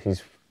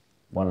he's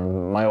one of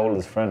my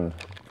oldest friend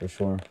for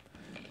sure.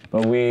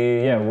 But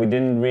we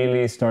didn't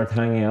really start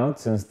hanging out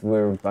since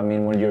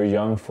when you're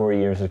young, 4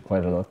 years is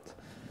quite a lot.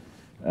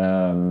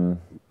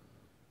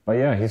 But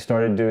yeah, he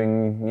started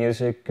doing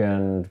music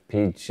and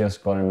he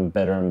just gotten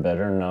better and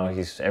better. Now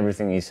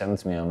everything he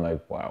sends me, I'm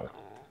like, wow.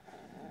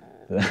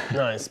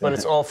 Nice, but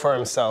it's all for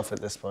himself at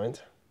this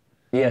point.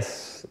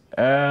 Yes.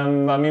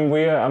 I'm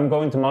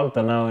going to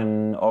Malta now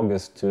in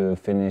August to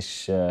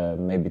finish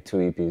maybe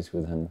 2 EPs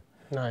with him.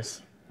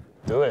 Nice.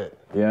 Do it.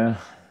 Yeah.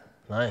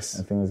 Nice.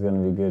 I think it's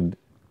gonna be good.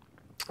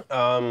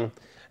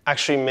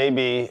 Actually,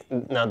 maybe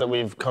now that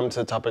we've come to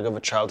the topic of a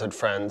childhood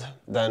friend,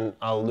 then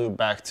I'll loop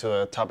back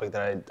to a topic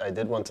that I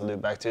did want to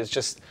loop back to. It's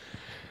just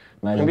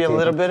maybe a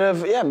little bit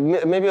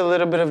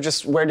of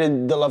just where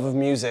did the love of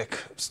music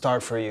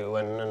start for you,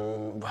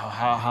 and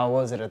how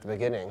was it at the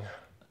beginning?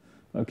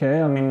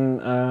 Okay,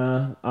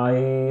 I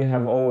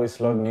have always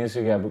loved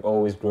music. I've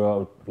always grew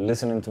up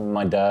listening to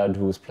my dad,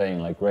 who was playing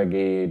like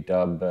reggae,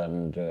 dub,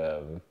 and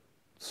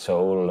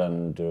soul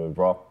and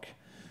rock.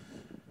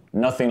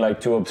 Nothing like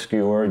too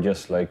obscure,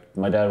 just like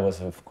my dad was,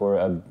 of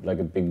course, like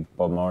a big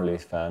Bob Marley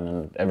fan,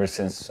 and ever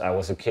since I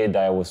was a kid,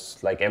 I was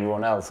like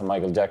everyone else, a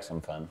Michael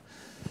Jackson fan.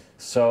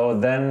 So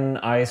then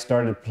I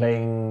started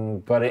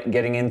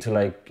getting into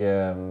like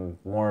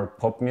more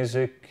pop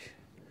music.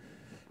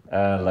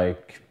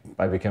 Like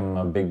I became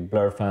a big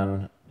MLiR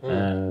fan,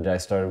 and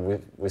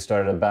we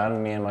started a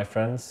band, me and my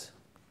friends,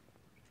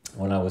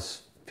 when I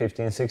was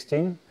 15,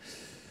 16.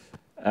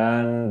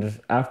 And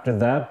after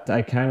that,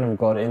 I kind of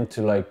got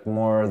into like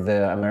more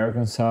the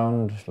American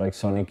sound, like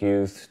Sonic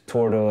Youth,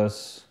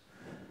 Tortoise.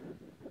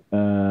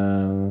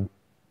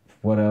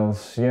 What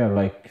else? Yeah,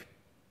 like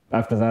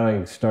after that,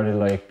 I started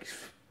like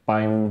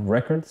buying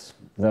records.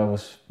 That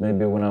was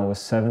maybe when I was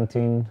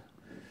 17.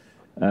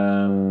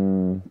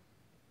 And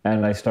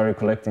I started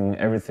collecting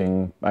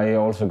everything. I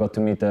also got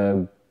to meet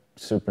a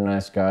super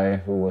nice guy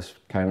who was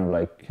kind of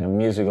like a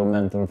musical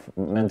mentor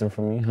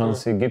for me,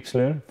 Hansi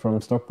Gipsler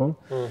from Stockholm.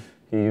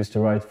 He used to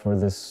write for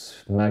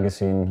this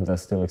magazine that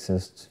still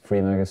exists, free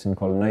magazine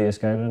called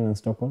Nöjesguiden in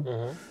Stockholm.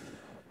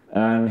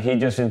 And he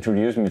just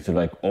introduced me to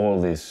like all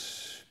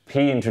this.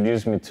 He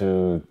introduced me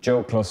to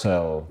Joe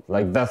Closell.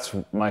 Like that's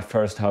my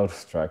first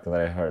house track that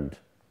I heard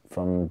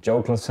from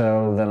Joe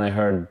Closell. Then I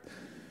heard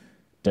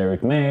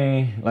Derek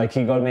May. Like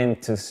he got me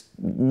into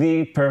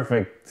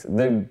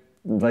the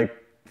like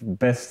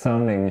best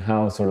sounding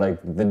house, or like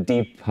the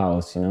deep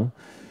house, you know.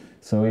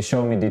 So he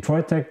showed me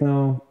Detroit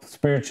techno,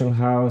 spiritual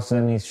house,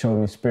 and he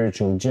showed me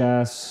spiritual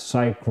jazz,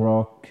 psych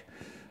rock,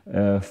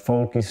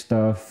 folky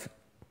stuff,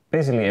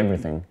 basically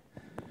everything.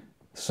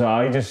 So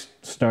I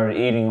just started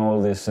eating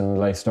all this and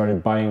like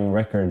started buying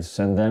records,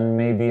 and then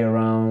maybe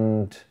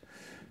around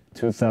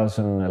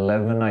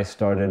 2011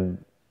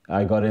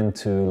 I got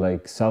into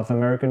like South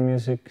American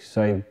music.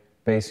 So I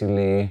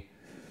basically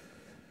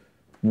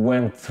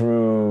went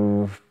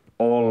through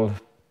all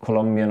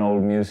Colombian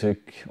old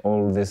music,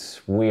 all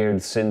this weird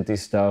synthy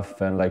stuff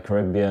and like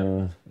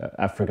Caribbean,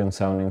 African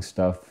sounding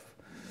stuff.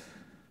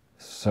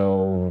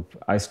 So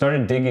I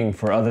started digging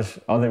for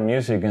other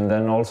music, and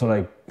then also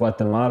like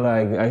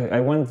Guatemala. I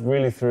went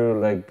really through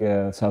like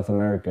South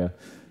America,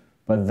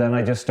 but then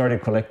I just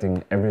started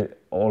collecting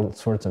all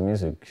sorts of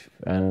music,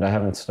 and I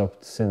haven't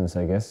stopped since,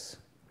 I guess.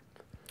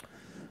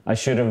 I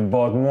should have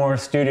bought more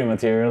studio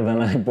material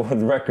than I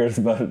bought records,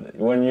 but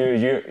when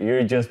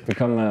you just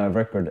become a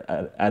record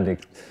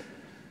addict.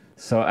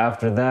 So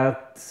after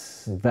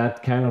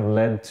that kind of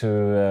led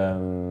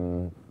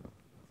to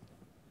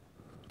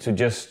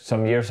just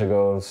some years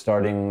ago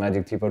starting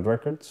Magic Teapot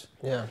Records.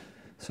 Yeah.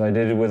 So I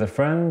did it with a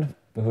friend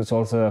who's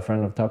also a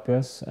friend of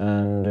Tapia's,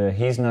 and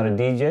he's not a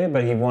DJ,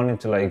 but he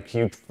wanted to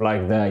he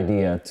liked the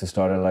idea to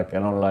start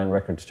an online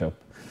record shop.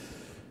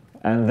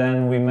 And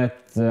then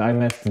I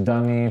met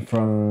Danny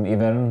from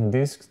Ivern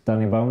Discs,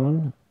 Danny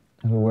Baumann,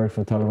 who worked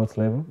for Teapot's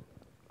label.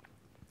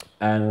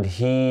 And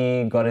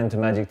he got into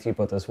Magic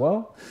Teapot as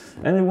well.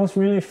 And it was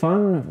really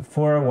fun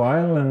for a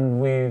while, and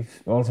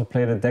we've also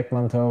played at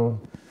Deckmantel.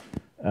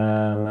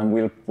 And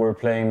we're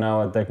playing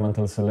now at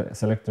Deckmantel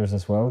Selectors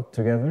as well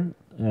together.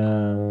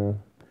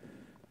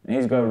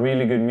 He's got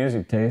really good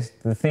music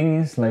taste. The thing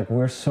is,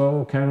 we're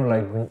so kind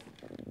of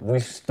we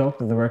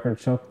stopped the record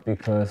shop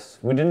because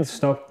we didn't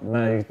stop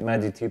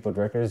Magic Teapot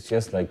Records.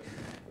 Just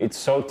it's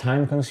so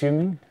time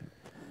consuming.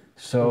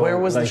 So where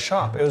was the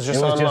shop? It was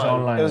just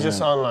online. It was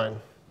just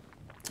online.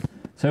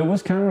 So it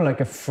was kind of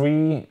like a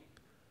free.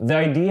 The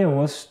idea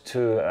was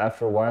to,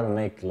 after a while,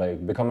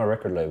 become a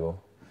record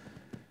label.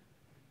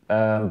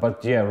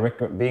 But yeah,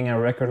 being a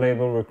record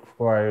label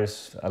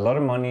requires a lot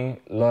of money,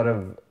 a lot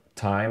of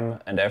time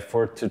and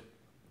effort to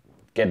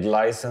get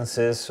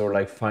licenses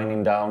or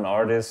finding down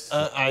artists.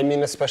 I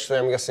mean, especially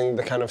I'm guessing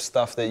the kind of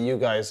stuff that you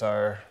guys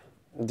are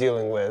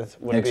dealing with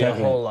would be a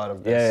whole lot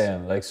of this.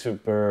 Yeah,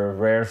 super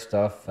rare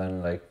stuff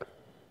and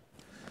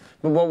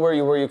But what were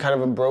you? Were you kind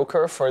of a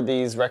broker for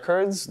these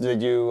records?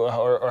 Did you,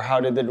 or how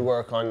did it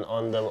work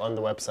on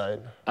the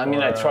website? I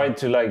mean, I tried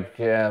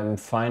to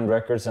find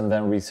records and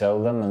then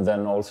resell them, and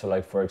then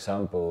also for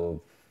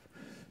example,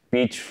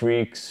 Beach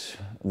Freaks.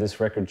 This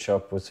record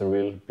shop was a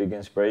real big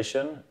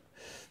inspiration.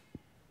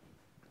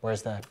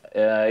 Where's that?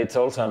 It's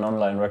also an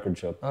online record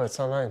shop. Oh, it's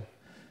online.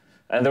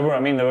 And there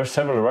were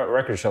several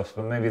record shops,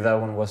 but maybe that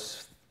one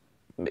was.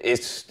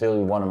 It's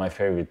still one of my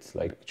favorites.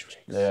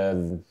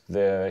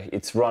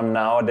 It's run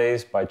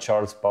nowadays by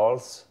Charles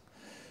Balz,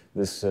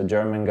 this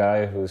German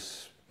guy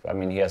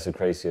he has the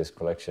craziest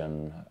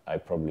collection I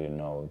probably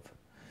know of.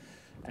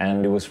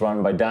 And it was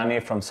run by Danny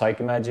from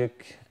Psyche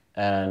Magic,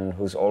 and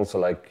who's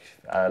also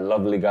a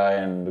lovely guy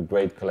and a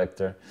great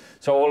collector.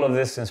 So all of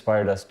this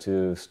inspired us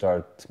to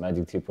start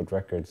Magic Teapot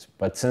Records.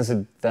 But since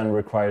it then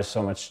requires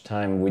so much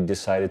time, we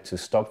decided to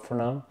stop for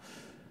now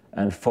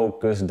and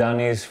focus.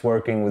 Danny's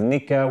working with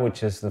Nika,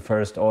 which is the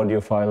first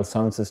audiophile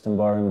sound system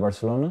bar in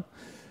Barcelona.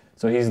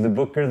 So he's the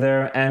booker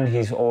there, and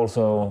he's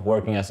also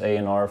working as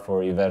A&R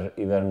for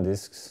Ivern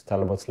Discs,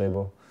 Teapot's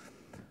label.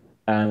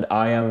 And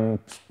I am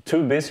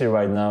too busy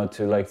right now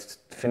to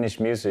finish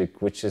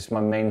music, which is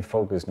my main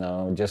focus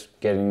now. Just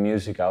getting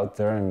music out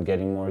there and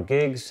getting more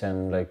gigs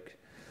and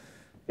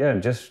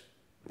just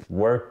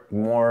work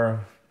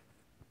more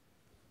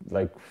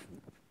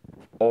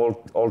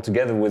all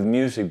together with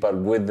music, but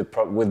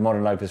with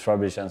Modern Life is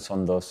Rubbish and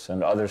Sondos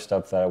and other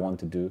stuff that I want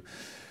to do.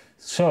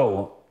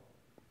 So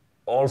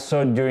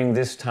also during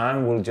this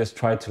time, we'll just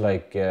try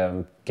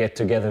to get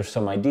together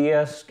some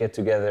ideas, get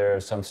together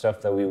some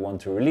stuff that we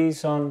want to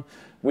release on.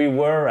 We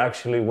were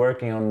actually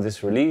working on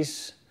this release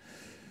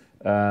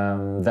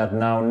that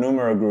now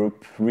Numero Group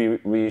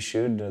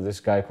reissued, this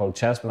guy called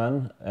Chessman,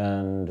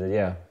 and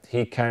yeah,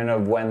 he kind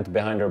of went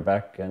behind our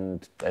back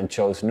and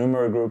chose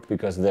Numero Group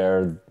because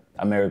they're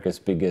America's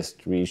biggest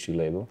reissue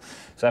label.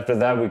 So after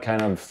that we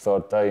kind of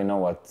thought, oh, you know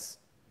what,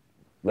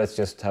 let's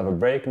just have a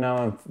break now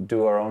and do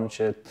our own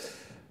shit.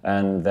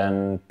 And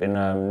then in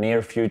a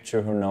near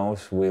future, who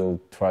knows, we'll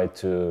try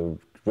to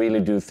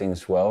really do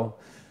things well.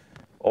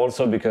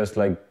 Also because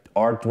like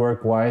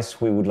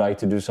artwork-wise, we would like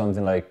to do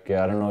something like,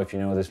 I don't know if you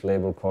know this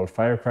label called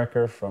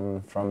Firecracker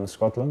from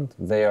Scotland.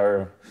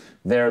 Their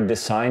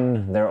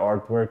design, their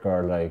artwork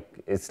are like,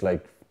 it's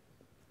like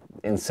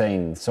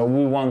insane. So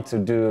we want to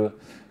do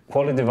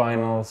quality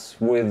vinyls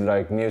with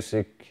like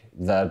music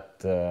that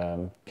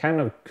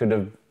kind of could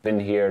have been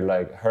here,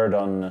 like heard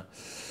on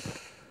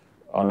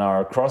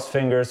our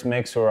Crossfingers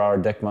mix or our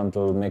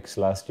Deckmantel mix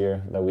last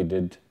year that we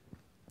did.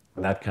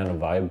 That kind of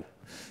vibe.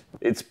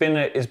 It's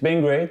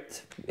been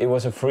great. It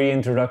was a free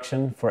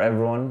introduction for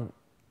everyone,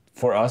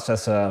 for us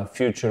as a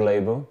future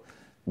label,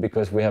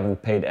 because we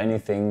haven't paid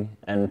anything,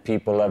 and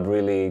people have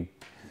really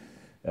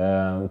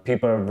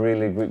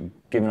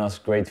given us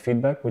great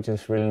feedback, which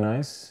is really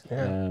nice.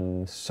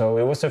 Yeah. So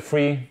it was a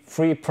free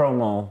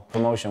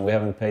promotion. We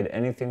haven't paid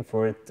anything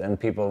for it, and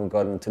people have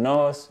gotten to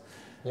know us.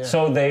 Yeah.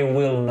 So they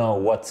will know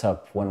what's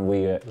up when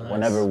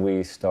whenever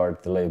we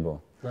start the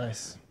label.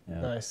 Nice,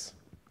 yeah. Nice,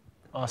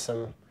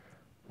 awesome.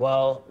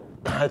 Well,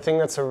 I think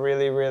that's a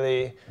really,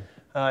 really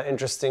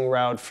interesting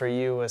route for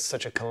you as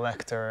such a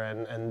collector,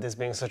 and this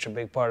being such a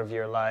big part of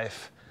your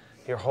life,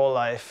 your whole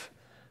life.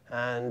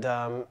 And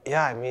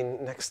yeah, I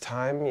mean, next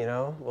time, you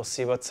know, we'll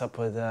see what's up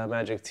with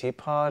Magic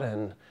Teapot,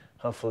 and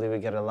hopefully we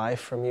get a live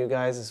from you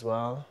guys as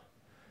well.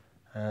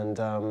 And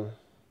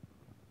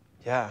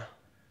yeah.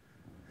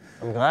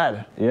 I'm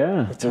glad.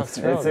 Yeah,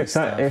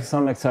 it's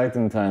some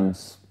exciting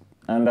times,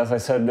 and as I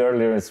said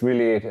earlier,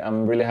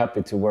 I'm really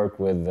happy to work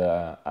with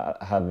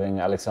having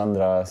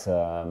Alexandra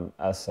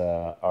as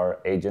our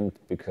agent,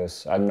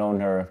 because I've known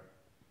her.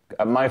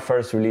 My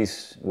first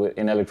release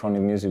in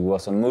electronic music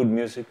was on Mood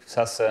Music,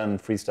 Sasse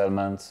and Freestyle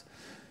Man's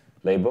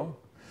label,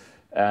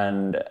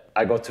 and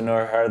I got to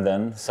know her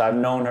then. So I've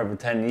known her for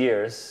 10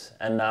 years,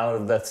 and now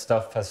that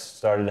stuff has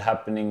started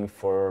happening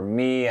for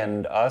me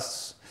and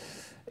us.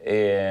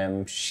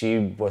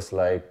 She was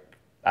like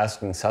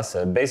asking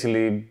Sasse.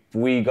 Basically,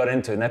 we got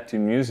into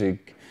Neptune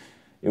music.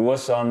 I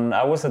was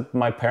at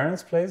my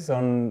parents' place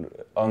on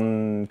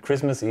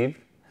Christmas Eve,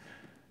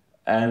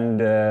 and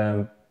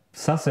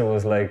Sasse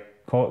was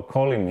like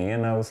calling me,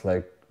 and I was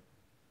like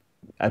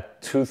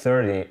at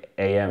 2:30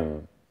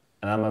 a.m.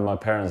 and I'm at my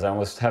parents'. I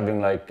was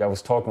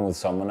talking with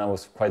someone. I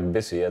was quite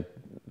busy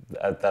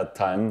at that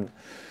time,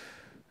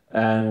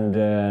 and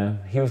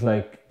he was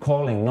like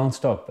calling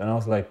nonstop, and I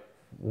was like,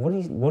 what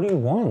do you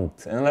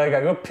want? And like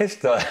I got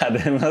pissed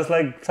at him. I was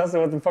like, Sasse,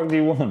 what the fuck do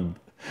you want?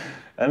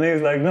 And he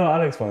was like, no,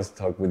 Alex wants to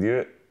talk with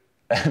you.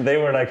 And they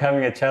were like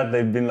having a chat.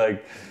 They'd been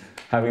like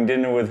having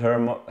dinner with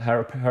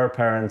her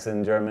parents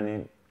in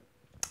Germany.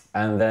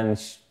 And then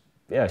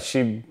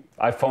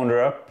I phoned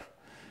her up,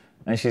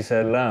 and she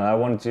said, "Lan, I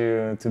want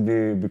you to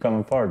become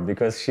a part,"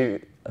 because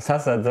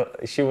Sasse,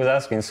 she was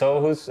asking, so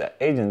whose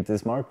agent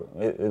is Marco?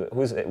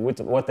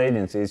 What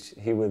agency is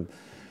he with?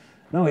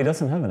 No, he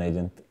doesn't have an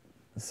agent.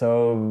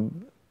 So,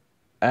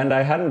 and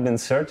I hadn't been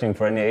searching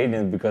for any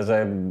agent, because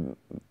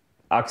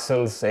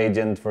Axel's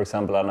agent, for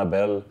example,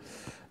 Annabelle,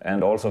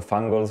 and also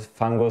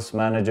Fungo's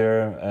manager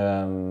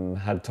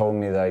had told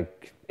me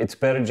like it's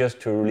better just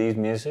to release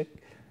music,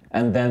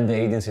 and then the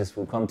agencies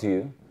will come to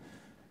you,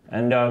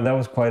 and that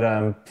was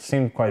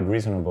seemed quite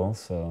reasonable.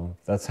 So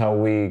that's how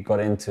we got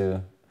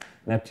into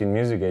Neptune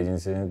Music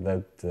Agency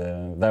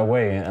that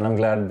way, and I'm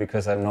glad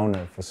because I've known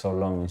her for so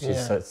long, and she's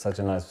such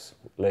a nice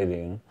lady.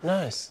 You know?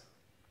 Nice.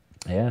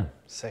 Yeah.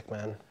 Sick,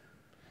 man.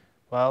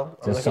 Well,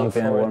 I'm just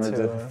something I wanted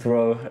to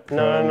throw.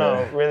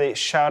 No. Really,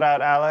 shout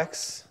out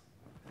Alex.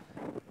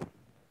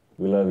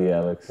 We love you,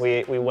 Alex.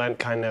 We went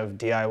kind of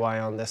DIY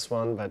on this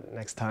one, but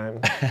next time.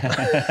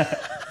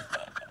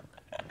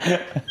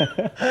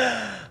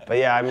 But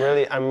yeah,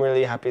 I'm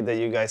really happy that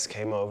you guys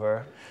came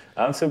over.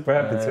 I'm super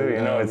happy too.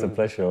 You know, it's a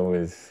pleasure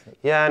always.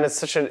 Yeah, and it's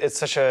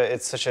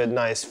such a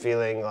nice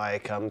feeling.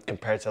 Like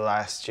compared to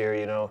last year,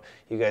 you know,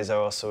 you guys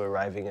are also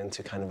arriving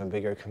into kind of a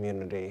bigger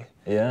community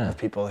of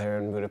people here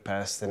in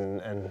Budapest,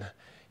 and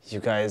you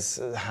guys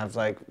have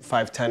like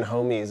 5-10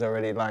 homies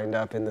already lined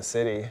up in the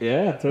city.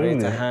 Yeah, totally. Ready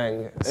to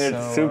hang.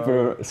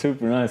 It's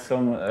super nice.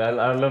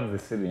 I love the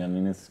city. I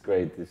mean, it's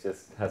great. It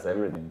just has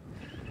everything.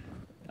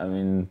 I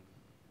mean,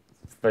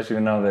 especially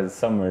now that it's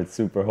summer, it's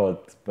super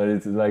hot. But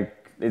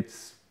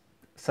it's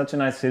such a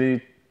nice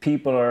city.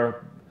 People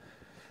are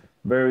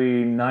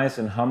very nice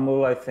and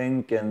humble, I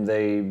think, and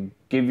they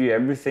give you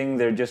everything.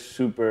 They're just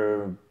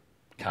super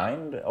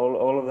kind,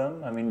 all of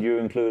them. I mean, you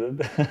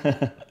included.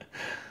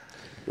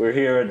 We're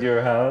here at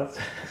your house.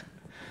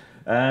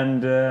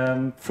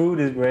 And food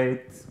is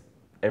great.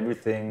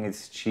 Everything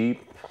is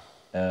cheap.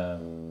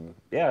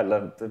 Yeah, I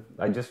love it.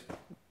 I just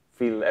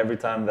feel every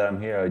time that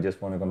I'm here, I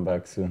just want to come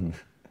back soon.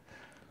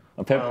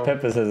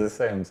 Pepe says the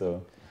same,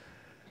 so.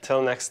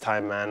 Till next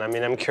time, man. I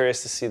mean, I'm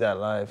curious to see that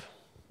live.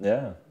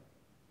 Yeah.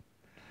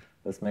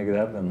 Let's make it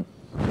happen.